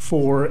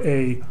for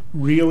a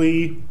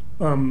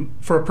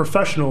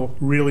professional,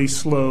 really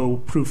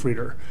slow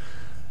proofreader.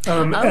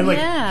 He'll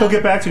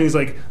get back to me. He's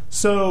like,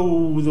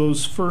 so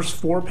those first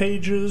 4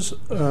 pages,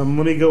 let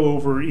me go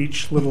over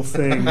each little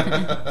thing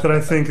that I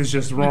think is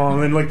just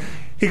wrong. And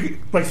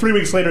 3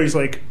 weeks later, he's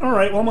like, all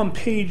right, well, I'm on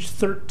page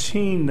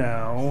 13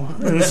 now.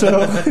 And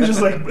so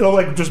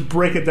it'll just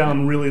break it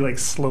down really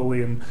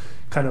slowly and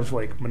kind of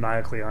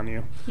maniacally on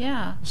you.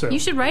 Yeah. So you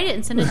should write it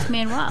and send it to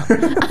Manuel.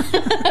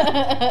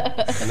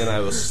 And then I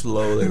will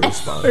slowly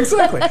respond.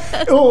 Exactly.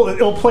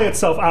 It'll play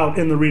itself out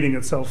in the reading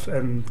itself,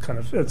 and kind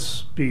of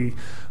be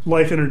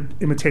life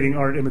imitating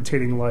art,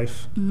 imitating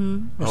life. We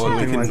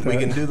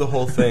can do the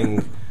whole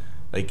thing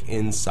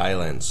in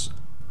silence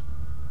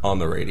on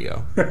the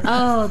radio.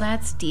 Oh,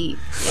 that's deep.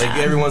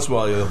 Every once in a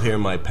while, you'll hear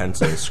my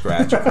pencil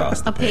scratch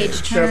across the page. A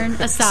page turn,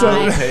 a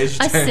sigh, a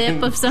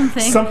sip of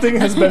something. Something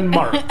has been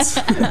marked.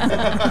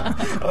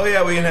 Oh,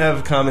 yeah, we can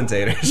have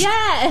commentators.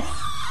 Yeah,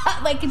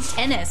 like in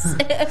tennis.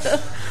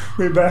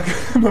 We'll be back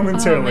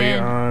momentarily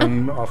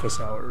on Office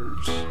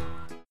Hours.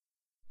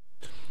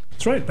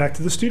 That's right, back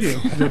to the studio.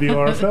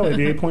 WRFL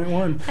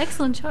 88.1.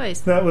 Excellent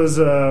choice. That was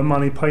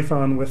Monty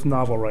Python with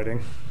novel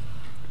writing.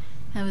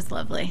 That was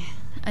lovely.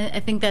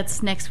 I think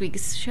that's next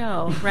week's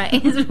show,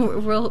 right?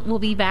 We'll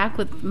be back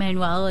with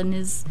Manuel and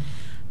his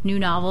new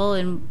novel,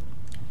 and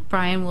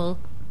Brian will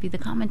be the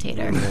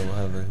commentator.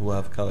 We'll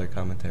have color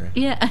commentary.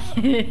 Yeah.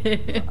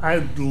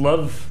 I'd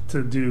love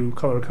to do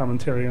color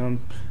commentary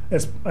on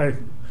as I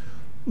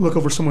look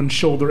over someone's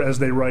shoulder as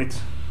they write.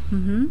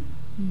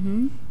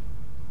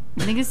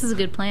 I think this is a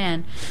good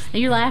plan.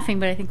 And you're laughing,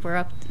 but I think we're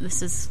up.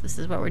 This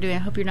is what we're doing. I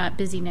hope you're not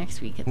busy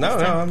next week. No,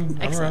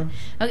 I'm around.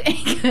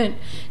 Okay, good.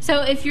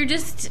 So if you're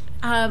just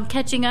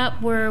catching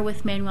up, we're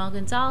with Manuel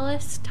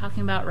Gonzalez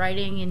talking about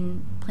writing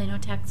in Plano,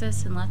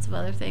 Texas, and lots of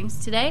other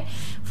things today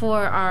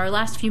for our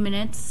last few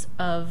minutes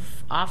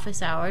of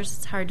office hours.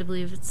 It's hard to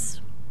believe it's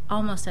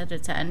almost at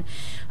its end.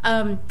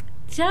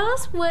 Tell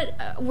us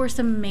what were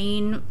some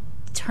main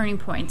turning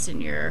points in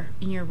your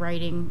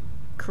writing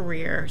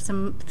career,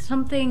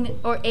 something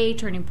or a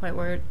turning point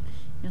where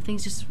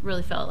things just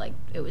really felt like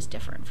it was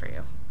different for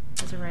you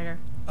as a writer.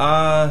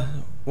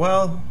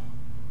 Well,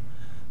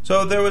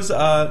 so there was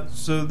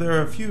so there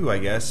are a few, I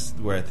guess,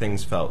 where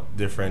things felt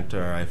different,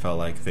 or I felt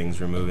like things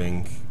were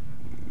moving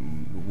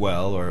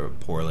well or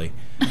poorly.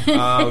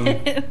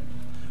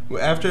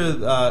 After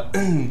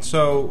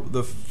so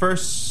the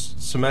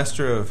first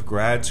semester of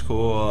grad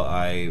school,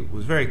 I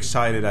was very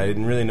excited. I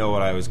didn't really know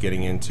what I was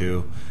getting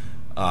into.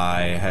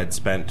 I had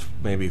spent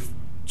maybe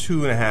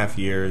 2.5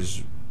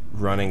 years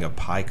running a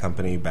pie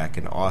company back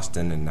in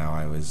Austin, and now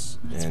I was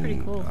That's pretty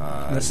cool.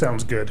 That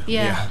sounds good.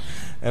 Yeah.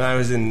 And I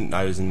was in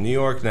New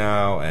York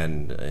now,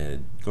 and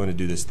going to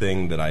do this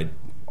thing that I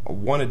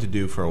wanted to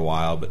do for a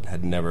while, but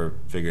had never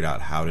figured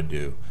out how to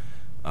do.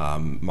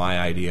 My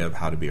idea of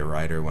how to be a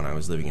writer when I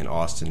was living in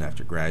Austin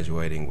after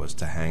graduating was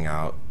to hang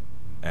out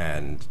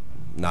and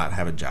not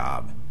have a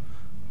job.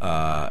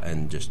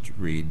 And just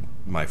read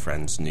my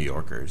friends' New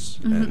Yorkers,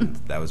 and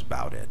that was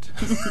about it.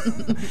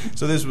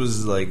 So this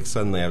was like,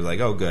 suddenly I was like,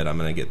 oh good, I'm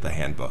going to get the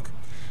handbook.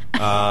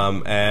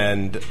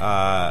 And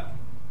I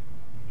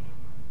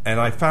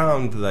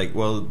found,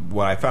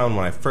 what I found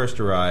when I first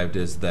arrived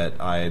is that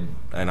I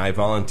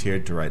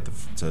volunteered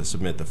to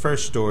submit the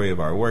first story of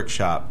our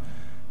workshop.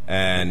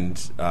 And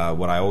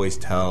what I always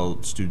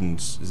tell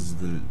students is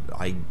that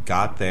I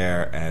got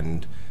there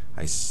and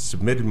I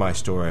submitted my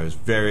story. I was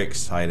very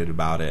excited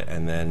about it,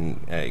 and then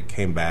it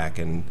came back,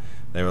 and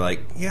they were like,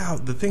 "Yeah,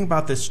 the thing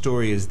about this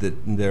story is that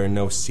there are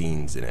no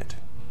scenes in it."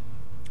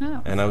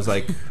 Oh. And I was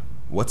like,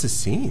 "What's a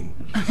scene?"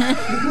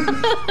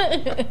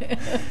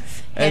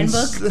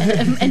 Handbook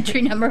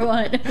entry number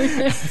 1.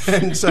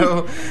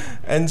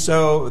 and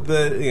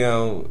so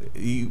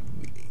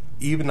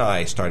even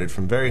I started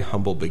from very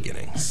humble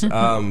beginnings.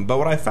 But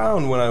what I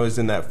found when I was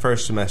in that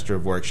first semester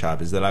of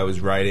workshop is that I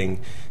was writing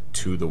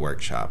to the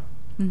workshop.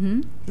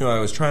 I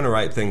was trying to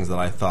write things that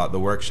I thought the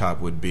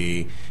workshop would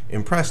be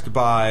impressed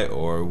by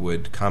or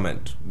would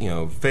comment,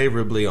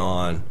 favorably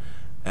on,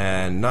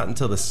 and not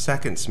until the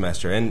second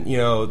semester. And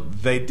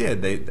they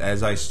did.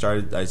 As I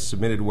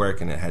submitted work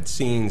and it had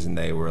scenes, and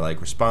they were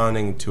like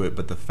responding to it.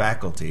 But the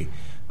faculty,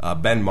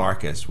 Ben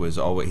Marcus,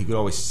 he could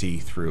always see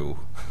through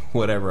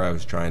whatever I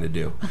was trying to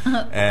do.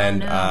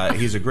 And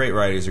he's a great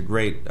writer. He's a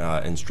great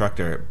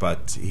instructor.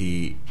 But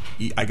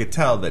I could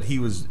tell that he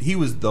was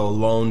the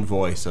lone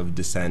voice of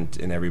dissent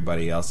in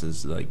everybody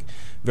else's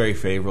very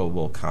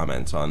favorable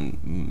comments on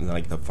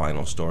the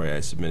final story I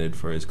submitted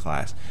for his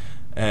class.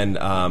 And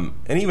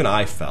even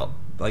I felt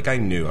like I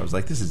knew. I was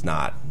like,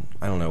 I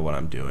don't know what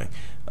I'm doing.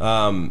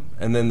 And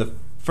then the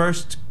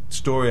first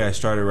story I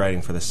started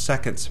writing for the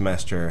second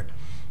semester,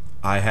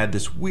 I had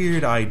this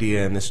weird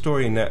idea, and the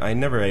story I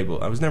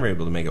was never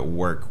able to make it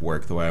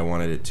work the way I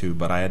wanted it to.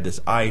 But I had this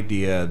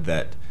idea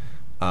that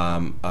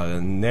a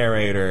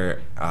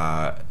narrator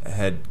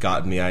had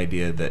gotten the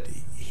idea that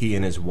he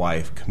and his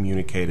wife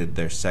communicated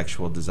their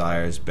sexual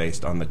desires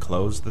based on the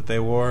clothes that they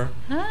wore.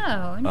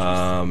 Oh,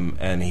 interesting.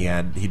 And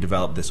he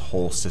developed this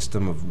whole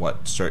system of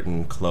what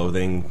certain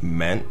clothing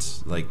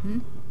meant.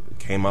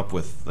 Came up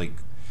with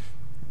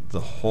the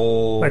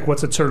whole... Like,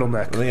 what's a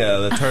turtleneck? Yeah,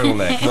 the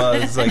turtleneck. Well,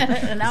 it's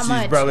Not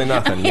much. Probably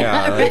nothing,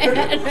 yeah.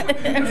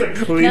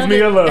 Leave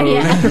me alone.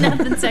 Yeah,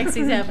 nothing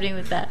sexy's happening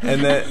with that.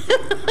 And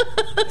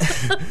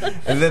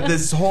that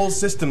this whole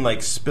system,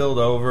 spilled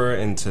over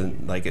into,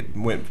 it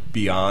went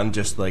beyond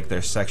just,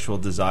 their sexual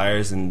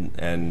desires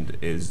and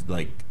is,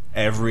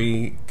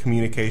 every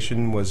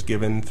communication was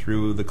given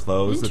through the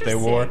clothes that they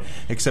wore,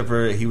 except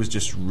for he was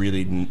just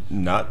really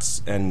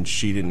nuts, and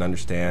she didn't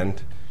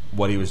understand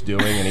what he was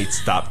doing, and he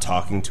stopped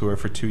talking to her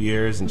for 2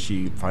 years, and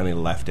she finally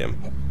left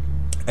him.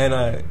 And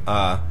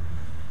I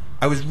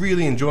was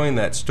really enjoying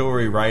that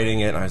story,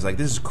 writing it, and I was like,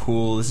 this is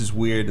cool, this is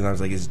weird, and I was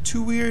like, is it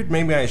too weird?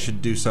 Maybe I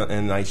should do something,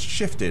 and I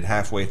shifted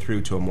halfway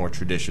through to a more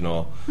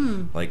traditional,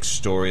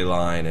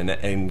 storyline, and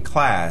in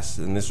class,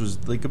 and this was,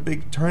 a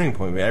big turning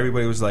point.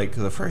 Everybody was like,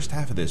 the first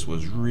half of this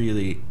was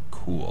really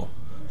cool.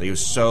 It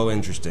was so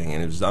interesting,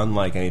 and it was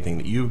unlike anything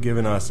that you've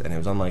given us, and it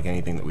was unlike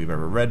anything that we've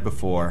ever read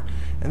before.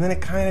 And then it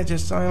kind of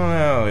just, I don't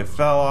know, it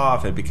fell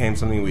off. It became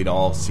something we'd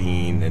all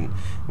seen, and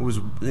it was,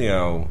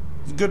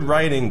 good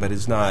writing, but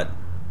it's not,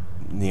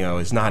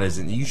 it's not as,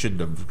 you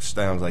should have,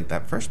 sounds like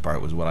that first part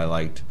was what I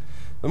liked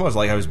the most.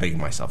 I was making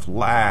myself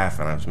laugh,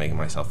 and I was making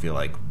myself feel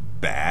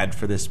bad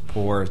for this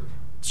poor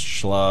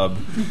schlub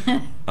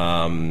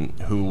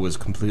who was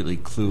completely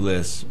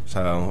clueless.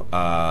 So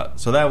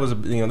that was,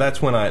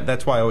 that's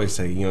why I always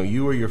say,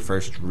 you are your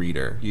first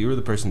reader. You are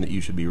the person that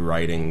you should be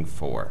writing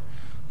for.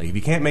 Like, if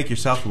you can't make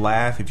yourself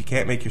laugh, if you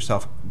can't make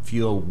yourself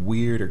feel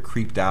weird or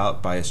creeped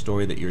out by a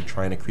story that you're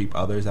trying to creep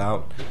others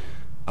out,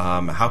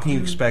 how can you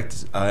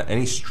expect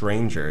any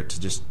stranger to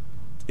just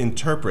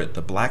interpret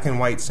the black and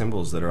white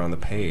symbols that are on the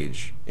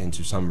page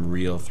into some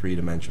real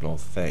three-dimensional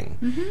thing?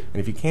 And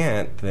if you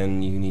can't,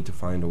 then you need to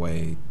find a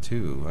way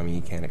too. I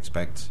mean, I can't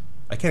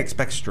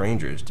expect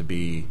strangers to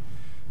be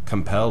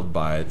compelled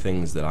by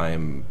things that I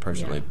am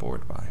personally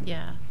bored by.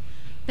 Yeah.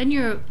 Then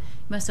you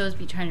must always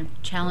be trying to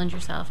challenge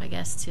yourself, I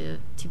guess, to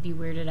be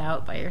weirded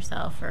out by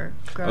yourself or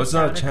grossed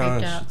out or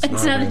creeped out.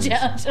 It's not a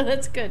challenge. So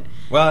that's good.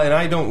 Well, and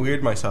I don't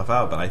weird myself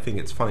out, but I think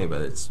it's funny,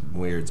 but it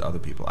weirds other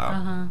people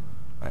out.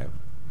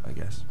 I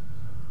guess.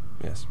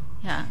 Yes.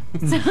 Yeah.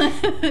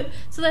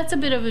 So that's a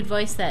bit of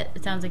advice that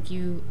it sounds like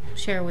you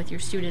share with your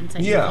students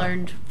and you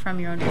learned from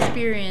your own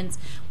experience.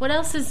 What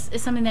else is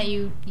something that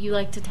you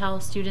like to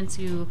tell students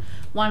who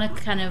want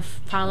to kind of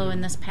follow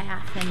in this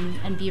path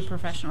and be a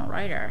professional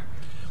writer?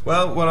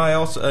 Well, what I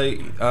also...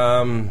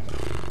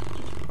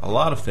 a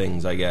lot of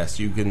things, I guess.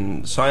 You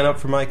can sign up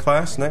for my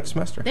class next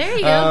semester. There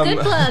you go. Good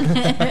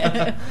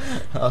plug.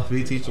 I'll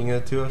be teaching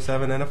a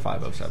 207 and a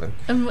 507.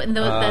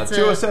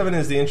 207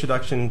 is the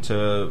introduction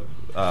to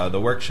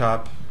the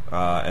workshop,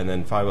 and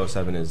then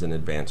 507 is an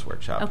advanced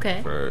workshop.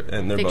 Okay.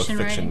 And they're fiction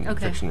both fiction writing?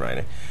 Okay. fiction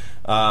writing.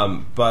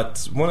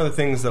 But one of the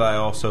things that I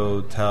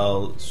also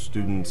tell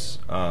students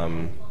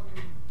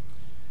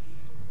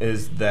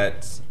is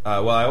that, I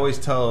always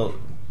tell...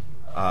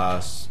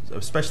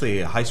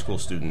 especially high school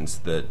students,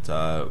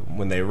 that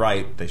when they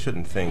write, they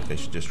shouldn't think, they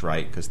should just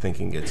write, because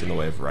thinking gets in the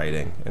way of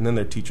writing. And then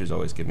their teachers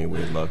always give me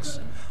weird looks.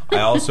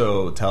 I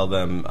also tell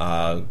them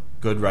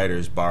good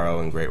writers borrow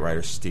and great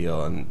writers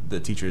steal, and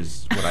the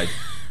teachers,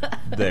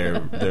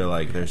 they're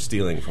like, they're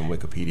stealing from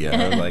Wikipedia.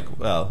 And I'm like,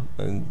 well,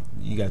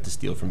 you got to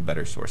steal from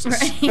better sources.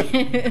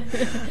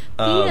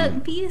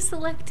 Right. Be a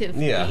selective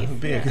thief. Yeah,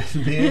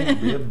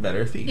 be a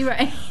better thief.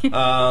 Right.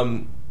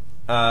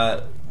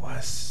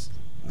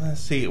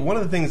 Let's see. One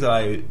of the things that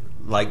I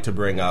like to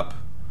bring up,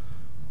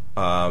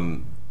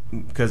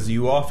 because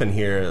you often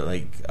hear,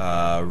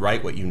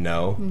 write what you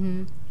know.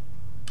 Mm-hmm.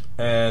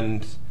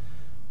 And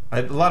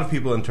a lot of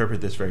people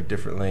interpret this very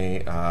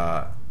differently.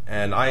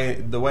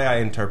 And the way I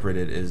interpret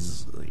it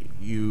is,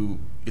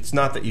 it's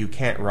not that you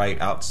can't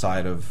write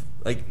outside of,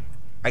 I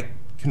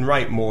can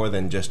write more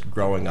than just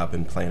growing up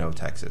in Plano,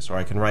 Texas, or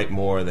I can write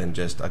more than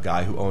just a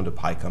guy who owned a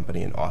pie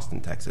company in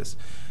Austin, Texas.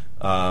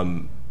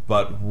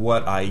 But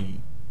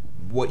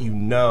what you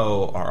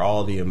know are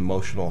all the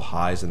emotional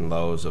highs and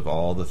lows of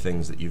all the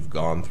things that you've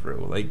gone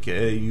through.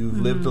 You've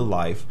lived a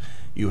life.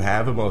 You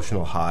have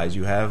emotional highs.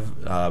 You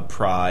have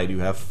pride. You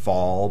have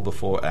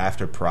fall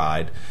after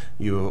pride.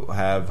 You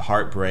have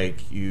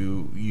heartbreak.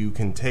 You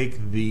can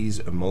take these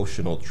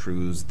emotional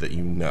truths that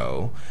you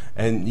know,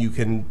 and you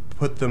can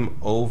put them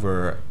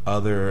over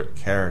other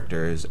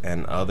characters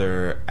and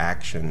other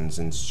actions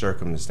and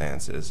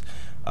circumstances.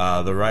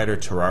 The writer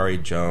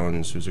Terari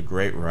Jones, who's a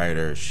great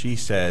writer, she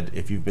said,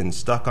 if you've been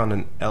stuck on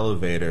an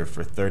elevator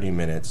for 30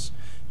 minutes,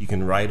 you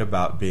can write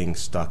about being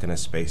stuck in a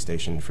space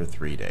station for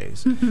 3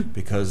 days,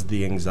 because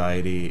the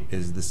anxiety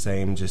is the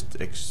same, just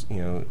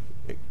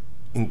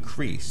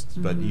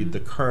increased, but the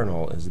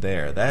kernel is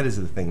there. That is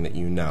the thing that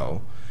you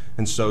know.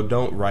 And so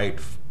don't write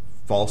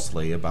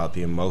falsely about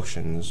the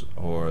emotions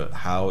or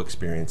how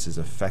experiences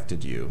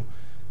affected you,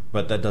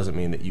 but that doesn't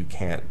mean that you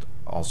can't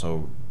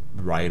also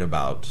write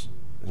about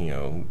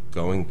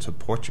going to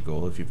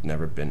Portugal if you've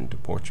never been to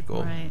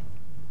Portugal. Right.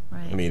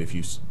 I mean, if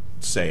you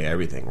say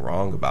everything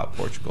wrong about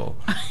Portugal,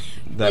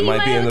 that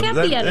might be in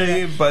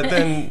the... But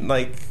then,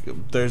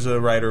 there's a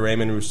writer,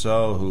 Raymond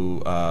Rousseau,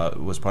 who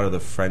was part of the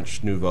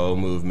French Nouveau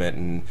movement,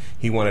 and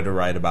he wanted to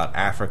write about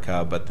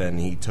Africa, but then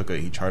he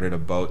chartered a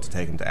boat to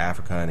take him to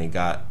Africa, and he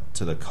got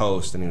to the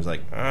coast, and he was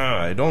like,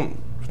 I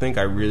don't think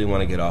I really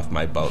want to get off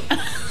my boat.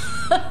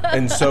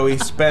 And so he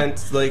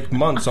spent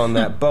months on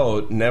that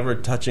boat, never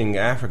touching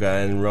Africa,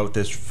 and wrote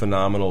this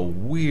phenomenal,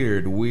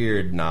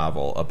 weird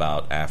novel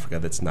about Africa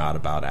that's not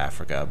about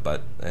Africa,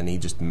 and he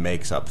just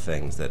makes up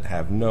things that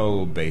have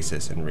no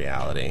basis in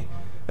reality.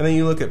 And then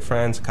you look at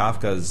Franz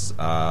Kafka's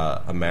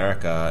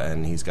America,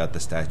 and he's got the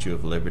Statue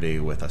of Liberty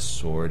with a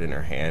sword in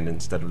her hand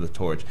instead of the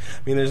torch. I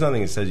mean, there's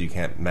nothing that says you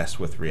can't mess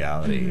with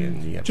reality.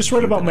 And you have just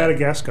write about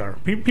Madagascar.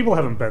 People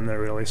haven't been there,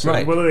 really, so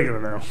what are they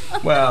going to know?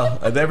 Well,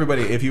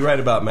 everybody, if you write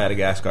about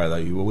Madagascar, though,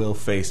 you will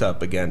face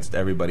up against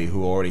everybody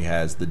who already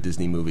has the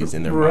Disney movies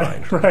in their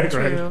mind.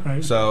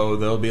 Right. So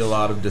there'll be a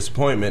lot of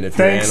disappointment if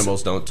your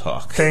animals don't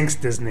talk. Thanks,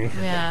 Disney.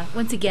 Yeah,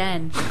 once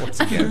again.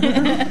 Thanks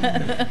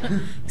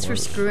for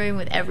screwing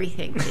with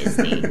everything,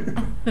 Disney.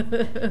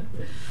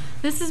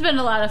 This has been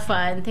a lot of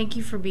fun. Thank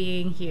you for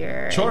being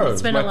here. Sure,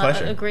 it's been my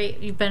pleasure.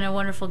 You've been a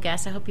wonderful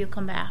guest. I hope you'll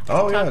come back.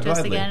 Talk to us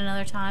again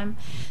another time.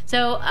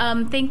 So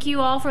thank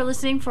you all for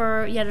listening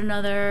for yet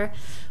another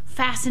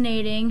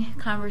fascinating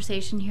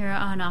conversation here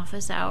on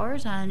Office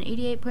Hours on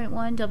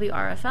 88.1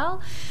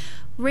 WRFL.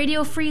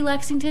 Radio Free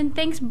Lexington.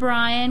 Thanks,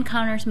 Brian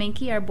Connors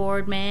Mankey, our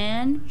board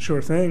man.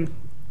 Sure thing.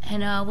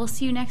 And we'll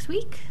see you next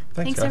week.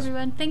 Thanks, Thanks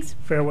everyone. Thanks.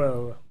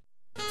 Farewell.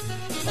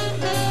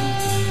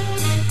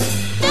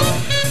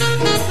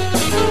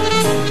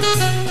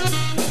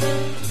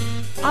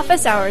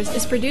 Office Hours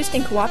is produced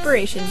in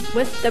cooperation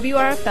with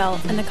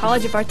WRFL and the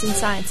College of Arts and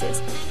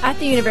Sciences at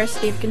the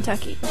University of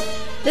Kentucky.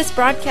 This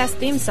broadcast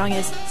theme song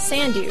is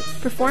Sandu,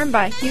 performed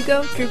by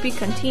Hugo Drupi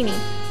Contini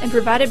and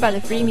provided by the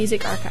Free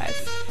Music Archive.